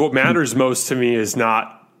goes, what matters most to me is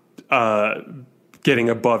not getting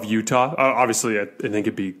above Utah. Obviously, I think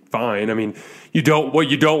it'd be fine. I mean, what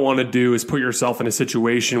you don't want to do is put yourself in a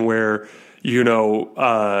situation where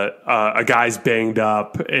a guy's banged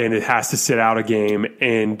up and it has to sit out a game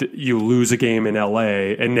and you lose a game in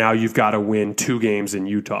LA and now you've got to win 2 games in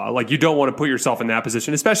Utah. You don't want to put yourself in that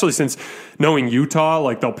position, especially since knowing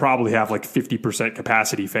Utah, they'll probably have 50%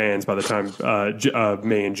 capacity fans by the time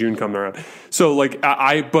May and June come around. So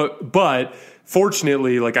but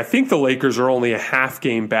fortunately, I think the Lakers are only a half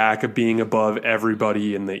game back of being above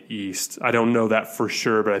everybody in the East. I don't know that for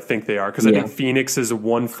sure, but I think they are because I think Phoenix is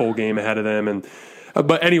 1 full game ahead of them. And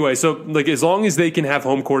but anyway, so as long as they can have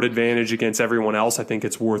home court advantage against everyone else, I think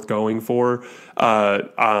it's worth going for.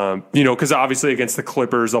 Because obviously against the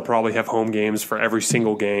Clippers, they'll probably have home games for every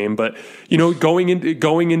single game. But going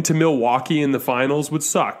into Milwaukee in the finals would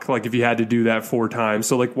suck. If you had to do that 4 times,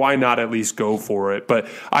 so why not at least go for it? But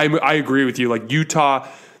I agree with you. Utah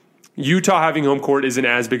having home court isn't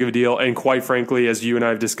as big of a deal, and quite frankly, as you and I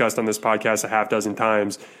have discussed on this podcast a half dozen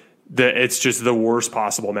times, that it's just the worst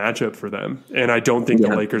possible matchup for them. And I don't think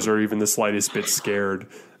the Lakers are even the slightest bit scared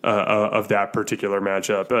of that particular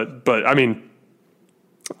matchup. But I mean,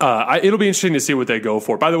 it'll be interesting to see what they go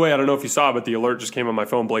for. By the way, I don't know if you saw, but the alert just came on my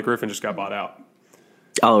phone. Blake Griffin just got bought out.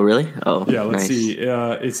 Oh, really? Oh, yeah. Let's see.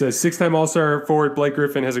 It says 6-time All-Star forward Blake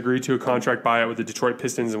Griffin has agreed to a contract buyout with the Detroit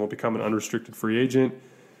Pistons and will become an unrestricted free agent.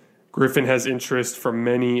 Griffin has interest from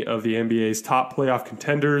many of the NBA's top playoff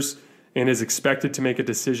contenders and is expected to make a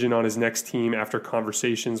decision on his next team after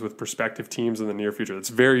conversations with prospective teams in the near future. That's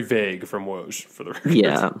very vague from Woj for the record.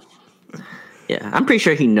 Yeah. I'm pretty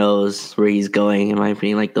sure he knows where he's going. In my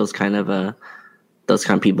opinion, those kind of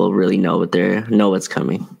people really know what's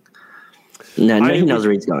coming. No, he knows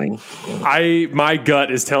where he's going. My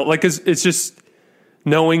gut is telling, it's just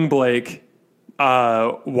knowing Blake.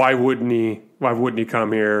 Why wouldn't he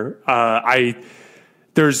come here?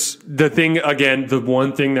 There's the thing again. The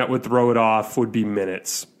one thing that would throw it off would be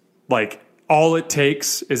minutes. All it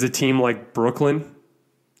takes is a team like Brooklyn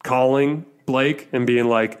calling Blake and being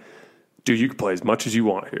like, "Dude, you can play as much as you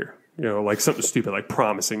want here. like something stupid like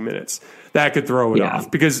promising minutes, that could throw it off,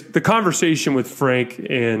 because the conversation with Frank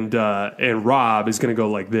and Rob is going to go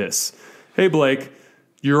like this: "Hey Blake,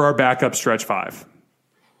 you're our backup stretch 5."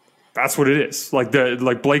 That's what it is. Like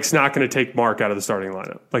Blake's not going to take Mark out of the starting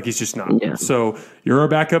lineup. Like, he's just not. Yeah. So you're our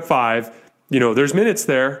backup 5. There's minutes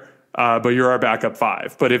there, but you're our backup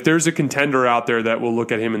 5. But if there's a contender out there that will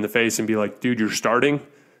look at him in the face and be like, "Dude, you're starting.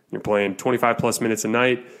 You're playing 25 plus minutes a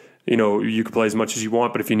night. You can play as much as you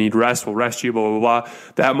want, but if you need rest, we'll rest you." Blah blah blah.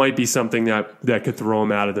 That might be something that could throw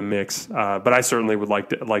him out of the mix. But I certainly would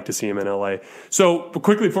like to see him in LA. So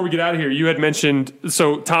quickly before we get out of here, you had mentioned.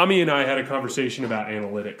 So Tommy and I had a conversation about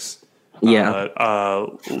analytics.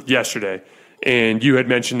 Yesterday, and you had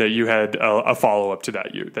mentioned that you had a follow up to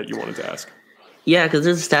that you wanted to ask. Yeah, because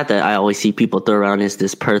there's a stat that I always see people throw around, is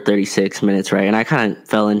this per 36 minutes, right? And I kind of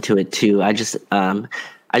fell into it too. I just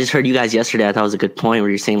heard you guys yesterday. I thought it was a good point where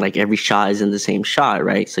you're saying like every shot isn't the same shot,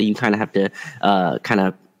 right? So you kind of have to kind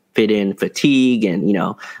of fit in fatigue and,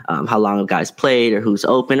 how long a guy's played or who's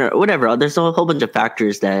open or whatever. There's a whole bunch of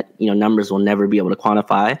factors that, numbers will never be able to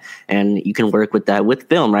quantify. And you can work with that with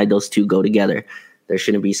film, right? Those two go together. There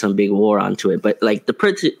shouldn't be some big war onto it. But like the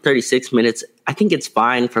per 36 minutes, I think it's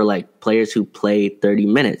fine for like players who play 30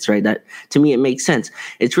 minutes, right? That, to me, it makes sense.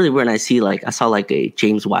 It's really weird. And I saw like a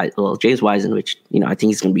James Wiseman, which, I think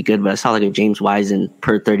he's going to be good, but I saw like a James Wiseman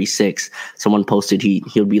per 36. Someone posted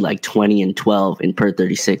he'll be like 20 and 12 in per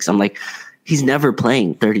 36. I'm like, he's never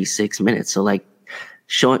playing 36 minutes. So like,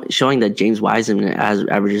 showing that James Wiseman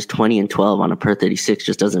averages 20 and 12 on a per 36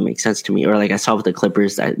 just doesn't make sense to me. Or like I saw with the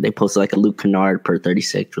Clippers, they posted like a Luke Kennard per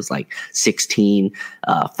 36 was like 16,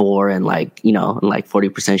 4 and like, and like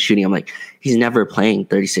 40% shooting. I'm like, he's never playing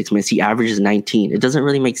 36 minutes. He averages 19. It doesn't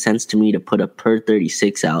really make sense to me to put a per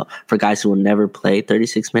 36 out for guys who will never play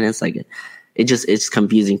 36 minutes. Like, it's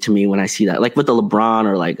confusing to me when I see that. Like with the LeBron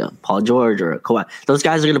or like a Paul George or a Kawhi, those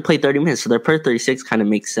guys are going to play 30 minutes. So their per 36 kind of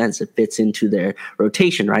makes sense. It fits into their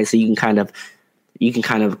rotation, right? So you can kind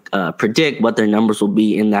of predict what their numbers will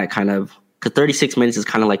be in that kind of, because 36 minutes is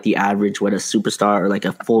kind of like the average what a superstar or like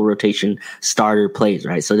a full rotation starter plays,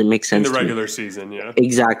 right? So it makes sense in the regular season, yeah.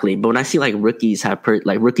 Exactly. But when I see like rookies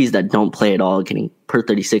rookies that don't play at all getting per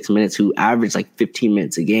 36 minutes who average like 15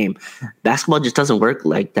 minutes a game, basketball just doesn't work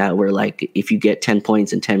like that, where like if you get 10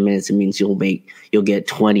 points in 10 minutes, it means you'll get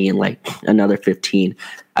 20 in like another 15.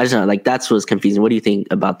 I just don't know, like that's what's confusing. What do you think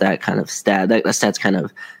about that kind of stat? That stat's kind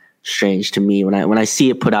of strange to me when I see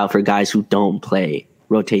it put out for guys who don't play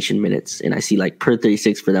rotation minutes, and I see like per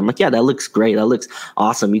 36 for them. Like, yeah, that looks great. That looks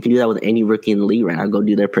awesome. You can do that with any rookie in the league right now. Go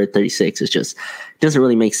do their per 36. It's just, it doesn't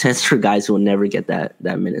really make sense for guys who will never get that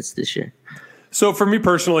minutes this year. So for me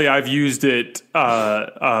personally, I've used it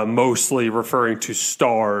mostly referring to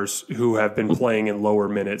stars who have been playing in lower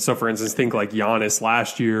minutes. So for instance, think like Giannis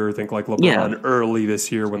last year, think like LeBron early this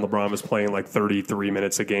year when LeBron was playing like 33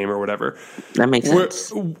 minutes a game or whatever. That makes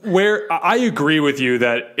sense. Where I agree with you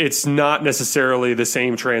that it's not necessarily the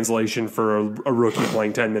same translation for a rookie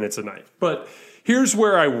playing 10 minutes a night. But here's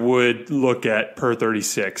where I would look at per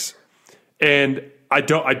 36. And I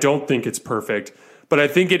don't think it's perfect, but I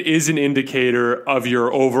think it is an indicator of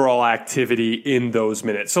your overall activity in those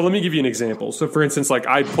minutes. So let me give you an example. So for instance, like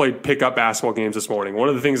I played pickup basketball games this morning. One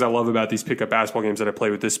of the things I love about these pickup basketball games that I play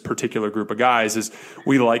with this particular group of guys is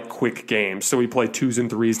we like quick games. So we play 2s and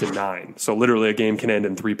 3s to 9. So literally a game can end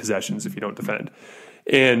in 3 possessions if you don't defend.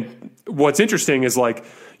 And what's interesting is like,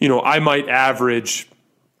 I might average,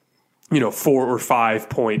 4 or 5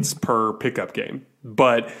 points per pickup game.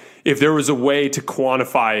 But if there was a way to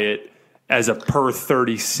quantify it as a per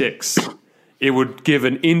 36, it would give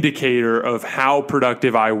an indicator of how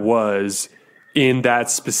productive I was in that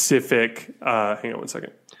specific. Hang on one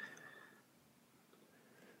second.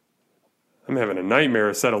 I'm having a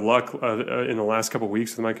nightmare set of luck in the last couple of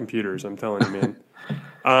weeks with my computers. I'm telling you,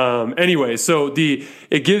 man. Anyway, so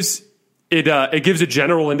it gives a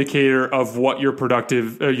general indicator of what your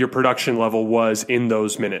production level was in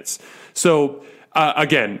those minutes. So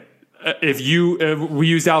again, we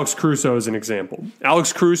used Alex Caruso as an example.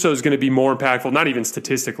 Alex Caruso is going to be more impactful, not even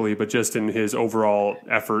statistically, but just in his overall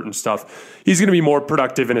effort and stuff. He's going to be more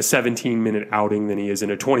productive in a 17-minute outing than he is in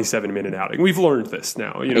a 27-minute outing. We've learned this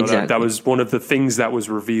now. Exactly. That was one of the things that was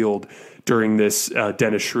revealed during this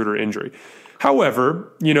Dennis Schroeder injury.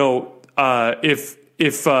 However, if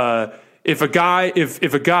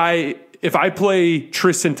I play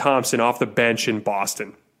Tristan Thompson off the bench in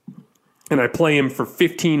Boston, and I play him for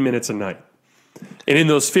 15 minutes a night, and in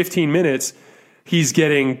those 15 minutes, he's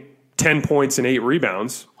getting 10 points and 8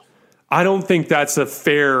 rebounds, I don't think that's a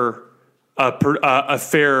fair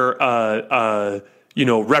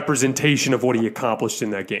representation of what he accomplished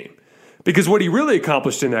in that game. Because what he really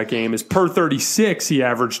accomplished in that game is per 36,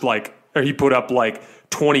 he put up like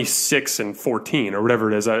 26 and 14 or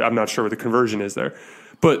whatever it is. I'm not sure what the conversion is there.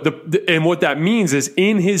 But and what that means is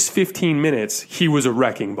in his 15 minutes, he was a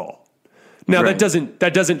wrecking ball. Now Right.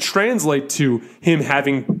 that doesn't translate to him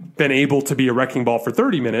having been able to be a wrecking ball for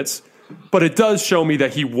 30 minutes, but it does show me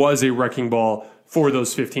that he was a wrecking ball for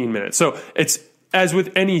those 15 minutes. So it's, as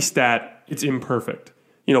with any stat, it's imperfect.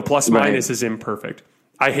 Plus minus is imperfect.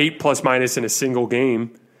 I hate plus minus in a single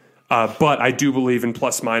game, but I do believe in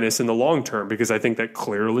plus minus in the long term because I think that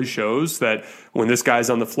clearly shows that when this guy's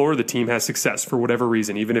on the floor, the team has success for whatever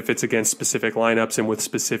reason, even if it's against specific lineups and with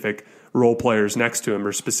specific role players next to him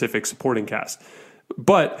or specific supporting cast.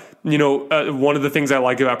 But, one of the things I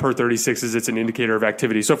like about per 36 is it's an indicator of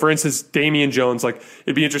activity. So, for instance, Damian Jones,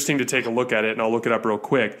 it'd be interesting to take a look at it, and I'll look it up real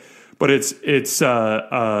quick. But it's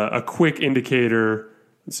a quick indicator.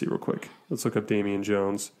 Let's see real quick. Let's look up Damian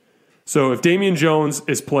Jones. So if Damian Jones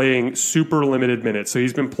is playing super limited minutes, so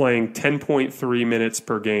he's been playing 10.3 minutes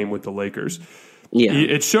per game with the Lakers. Yeah.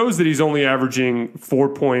 It shows that he's only averaging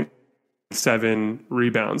 4.7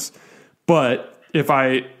 rebounds. But if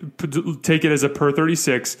I take it as a per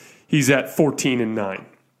 36, he's at 14 and 9.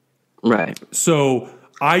 Right. So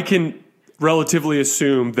I can relatively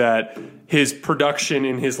assume that his production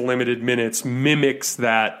in his limited minutes mimics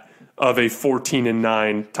that of a 14 and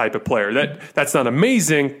 9 type of player. That's not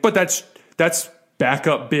amazing, but that's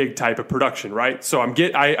backup big type of production, right? So I'm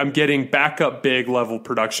getting backup big level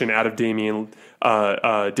production out of Damian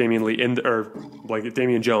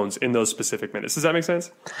Jones in those specific minutes. Does that make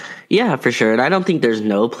sense? Yeah, for sure. And I don't think there's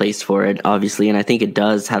no place for it, obviously. And I think it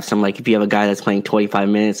does have some, if you have a guy that's playing 25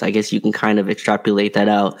 minutes, I guess you can kind of extrapolate that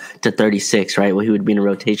out to 36, right? Where he would be in a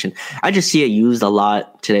rotation. I just see it used a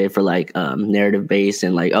lot today for narrative base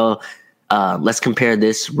and let's compare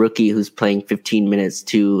this rookie who's playing 15 minutes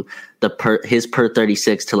to his per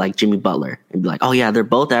 36 to Jimmy Butler and be like, oh yeah, they're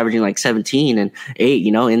both averaging 17 and 8,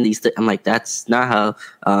 in these. I'm like, that's not how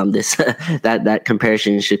this that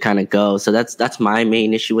comparison should kind of go. So that's my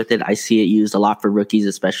main issue with it. I see it used a lot for rookies,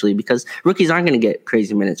 especially because rookies aren't going to get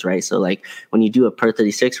crazy minutes, right? So when you do a per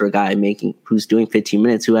 36 for a guy who's doing 15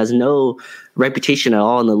 minutes who has no reputation at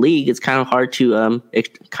all in the league, it's kind of hard to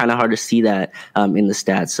see that in the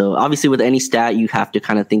stats. So obviously with any stat, you have to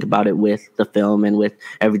kind of think about it with the film and with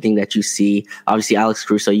everything that you see. Obviously Alex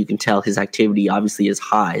Caruso, you can tell his activity obviously is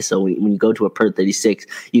high. So when you go to a per 36,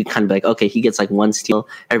 you can kind of be like, okay, he gets one steal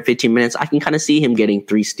every 15 minutes. I can kind of see him getting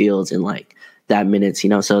 3 steals in that minutes,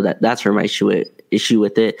 so that's where my issue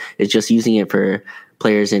with it is just using it for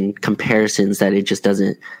players in comparisons that it just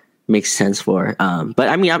doesn't makes sense for. But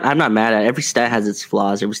I mean, I'm not mad at it. Every stat has its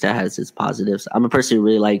flaws. Every stat has its positives. I'm a person who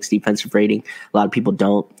really likes defensive rating. A lot of people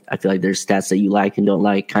don't. I feel like there's stats that you like and don't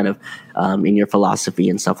like kind of in your philosophy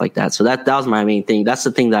and stuff like that. So that was my main thing. That's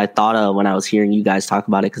the thing that I thought of when I was hearing you guys talk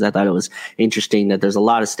about it, because I thought it was interesting that there's a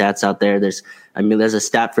lot of stats out there. There's a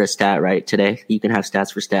stat for a stat, right? Today you can have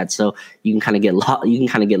stats for stats. So you can kind of get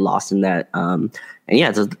lost in that. And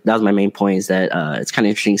yeah, that was my main point, is that it's kind of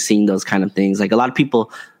interesting seeing those kind of things. A lot of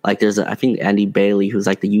people, I think Andy Bailey, who's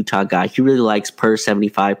the Utah guy, he really likes per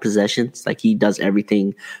 75 possessions. He does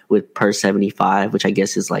everything with per 75, which I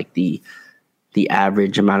guess is the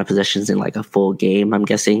average amount of possessions in a full game, I'm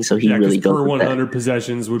guessing. So he really goes per with 100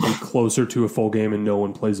 possessions would be closer to a full game, and no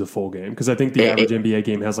one plays a full game, because I think the average NBA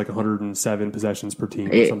game has 107 possessions per team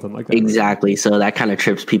or something like that. Exactly. Right? So that kind of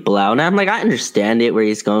trips people out. And I'm I understand it where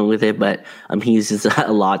he's going with it, but he uses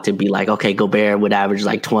a lot to be okay, Gobert would average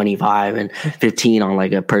 25 and 15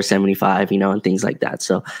 on a per 75, and things like that.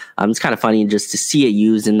 So it's kind of funny just to see it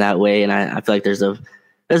used in that way. And I feel like there's a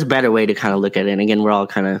better way to kind of look at it. And again, we're all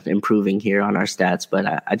kind of improving here on our stats, but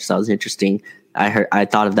I just thought it was interesting. I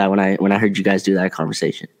thought of that when I heard you guys do that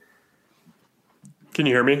conversation. Can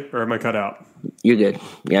you hear me, or am I cut out? You're good.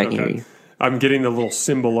 Yeah, I can hear you. I'm getting the little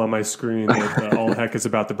symbol on my screen that all heck is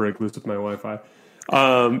about to break loose with my Wi-Fi.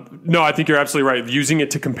 No, I think you're absolutely right. Using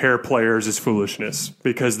it to compare players is foolishness,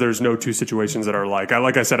 because there's no two situations that are like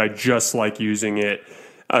I said, I just like using it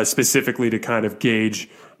specifically to kind of gauge,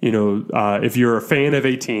 if you're a fan of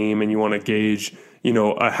a team and you want to gauge,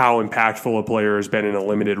 how impactful a player has been in a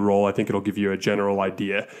limited role. I think it'll give you a general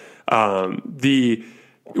idea. And this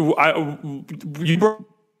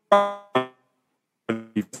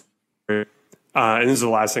is the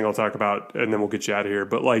last thing I'll talk about, and then we'll get you out of here.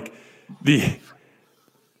 But the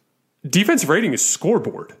defensive rating is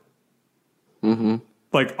scoreboard. Mm-hmm.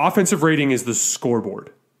 Offensive rating is the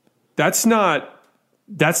scoreboard. That's not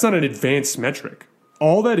an advanced metric.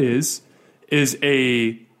 All that is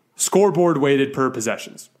a scoreboard weighted per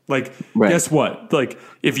possessions. Like, Right. guess what? Like,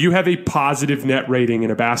 if you have a positive net rating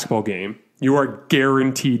in a basketball game, you are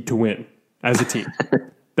guaranteed to win as a team.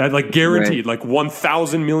 That like guaranteed, like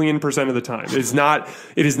 1,000,000,000% of the time. It is not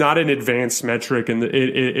an advanced metric and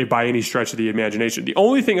it by any stretch of the imagination. The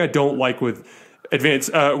only thing I don't like with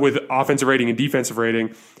with offensive rating and defensive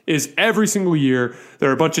rating is every single year there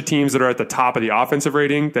are a bunch of teams that are at the top of the offensive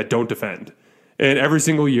rating that don't defend. And every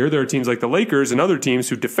single year there are teams like the Lakers and other teams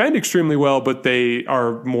who defend extremely well, but they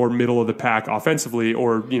are more middle of the pack offensively,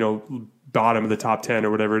 or, you know, bottom of the top 10 or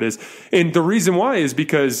whatever it is. And the reason why is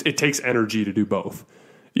because it takes energy to do both.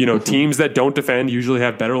 You know, teams that don't defend usually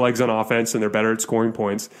have better legs on offense and they're better at scoring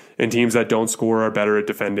points. And teams that don't score are better at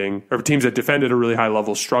defending. Or teams that defend at a really high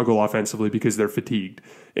level struggle offensively because they're fatigued.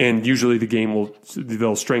 And usually the game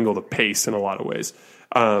they'll strangle the pace in a lot of ways.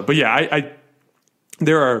 But yeah,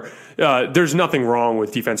 there's nothing wrong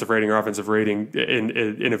with defensive rating or offensive rating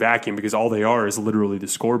in a vacuum, because all they are is literally the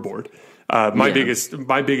scoreboard. My biggest,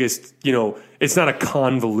 you know, it's not a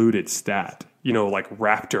convoluted stat, you know, like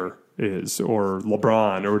Raptor is, or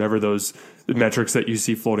LeBron, or whatever those metrics that you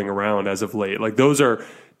see floating around as of late. Like, those are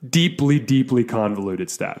deeply, deeply convoluted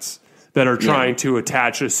stats that are trying to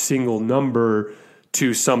attach a single number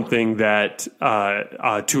to something that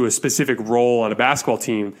to a specific role on a basketball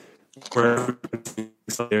team, where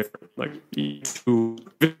like you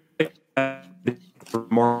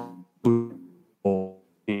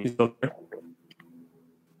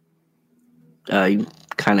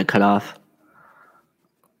kind of cut off.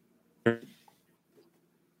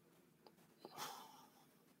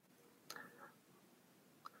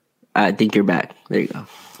 I think you're back. There you go.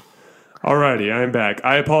 Alrighty, I'm back.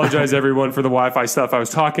 I apologize, everyone, for the Wi-Fi stuff. I was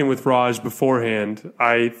talking with Raj beforehand.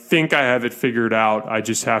 I think I have it figured out. I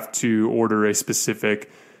just have to order a specific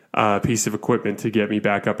piece of equipment to get me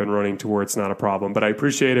back up and running to where it's not a problem. But I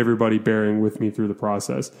appreciate everybody bearing with me through the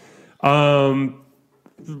process.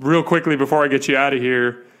 Real quickly, before I get you out of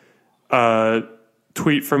here,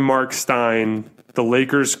 tweet from Mark Stein. The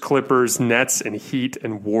Lakers, Clippers, Nets, and Heat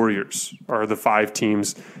and Warriors are the 5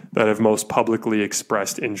 teams that have most publicly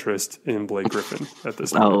expressed interest in Blake Griffin at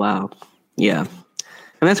this time. Oh, wow. Yeah.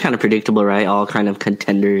 And that's kind of predictable, right? All kind of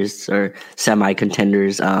contenders or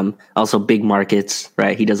semi-contenders. Also big markets,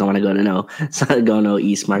 right? He doesn't want to go to no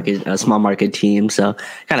East market, a small market team. So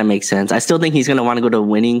kind of makes sense. I still think he's going to want to go to a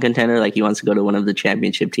winning contender. Like, he wants to go to one of the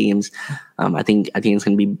championship teams. I think it's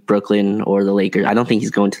going to be Brooklyn or the Lakers. I don't think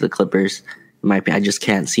he's going to the Clippers. I just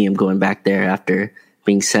can't see him going back there after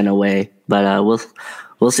being sent away. But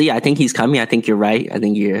we'll see. I think he's coming. I think you're right. I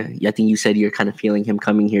think you said you're kind of feeling him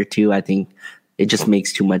coming here too. I think it just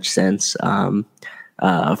makes too much sense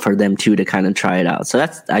for them to kind of try it out. So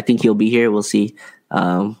I think he'll be here. We'll see.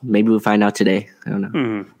 Maybe we'll find out today. I don't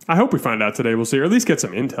know. I hope we find out today. We'll see, or at least get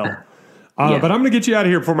some intel. But I'm going to get you out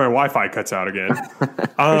of here before my Wi-Fi cuts out again.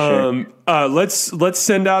 Sure. Let's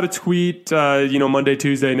send out a tweet, Monday,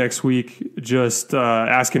 Tuesday next week, just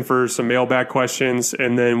asking for some mailbag questions,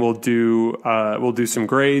 and then we'll do some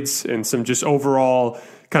grades and some just overall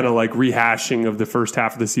kind of like rehashing of the first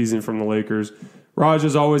half of the season from the Lakers. Raj,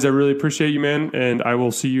 as always, I really appreciate you, man, and I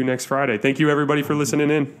will see you next Friday. Thank you, everybody, for listening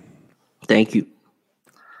in. Thank you.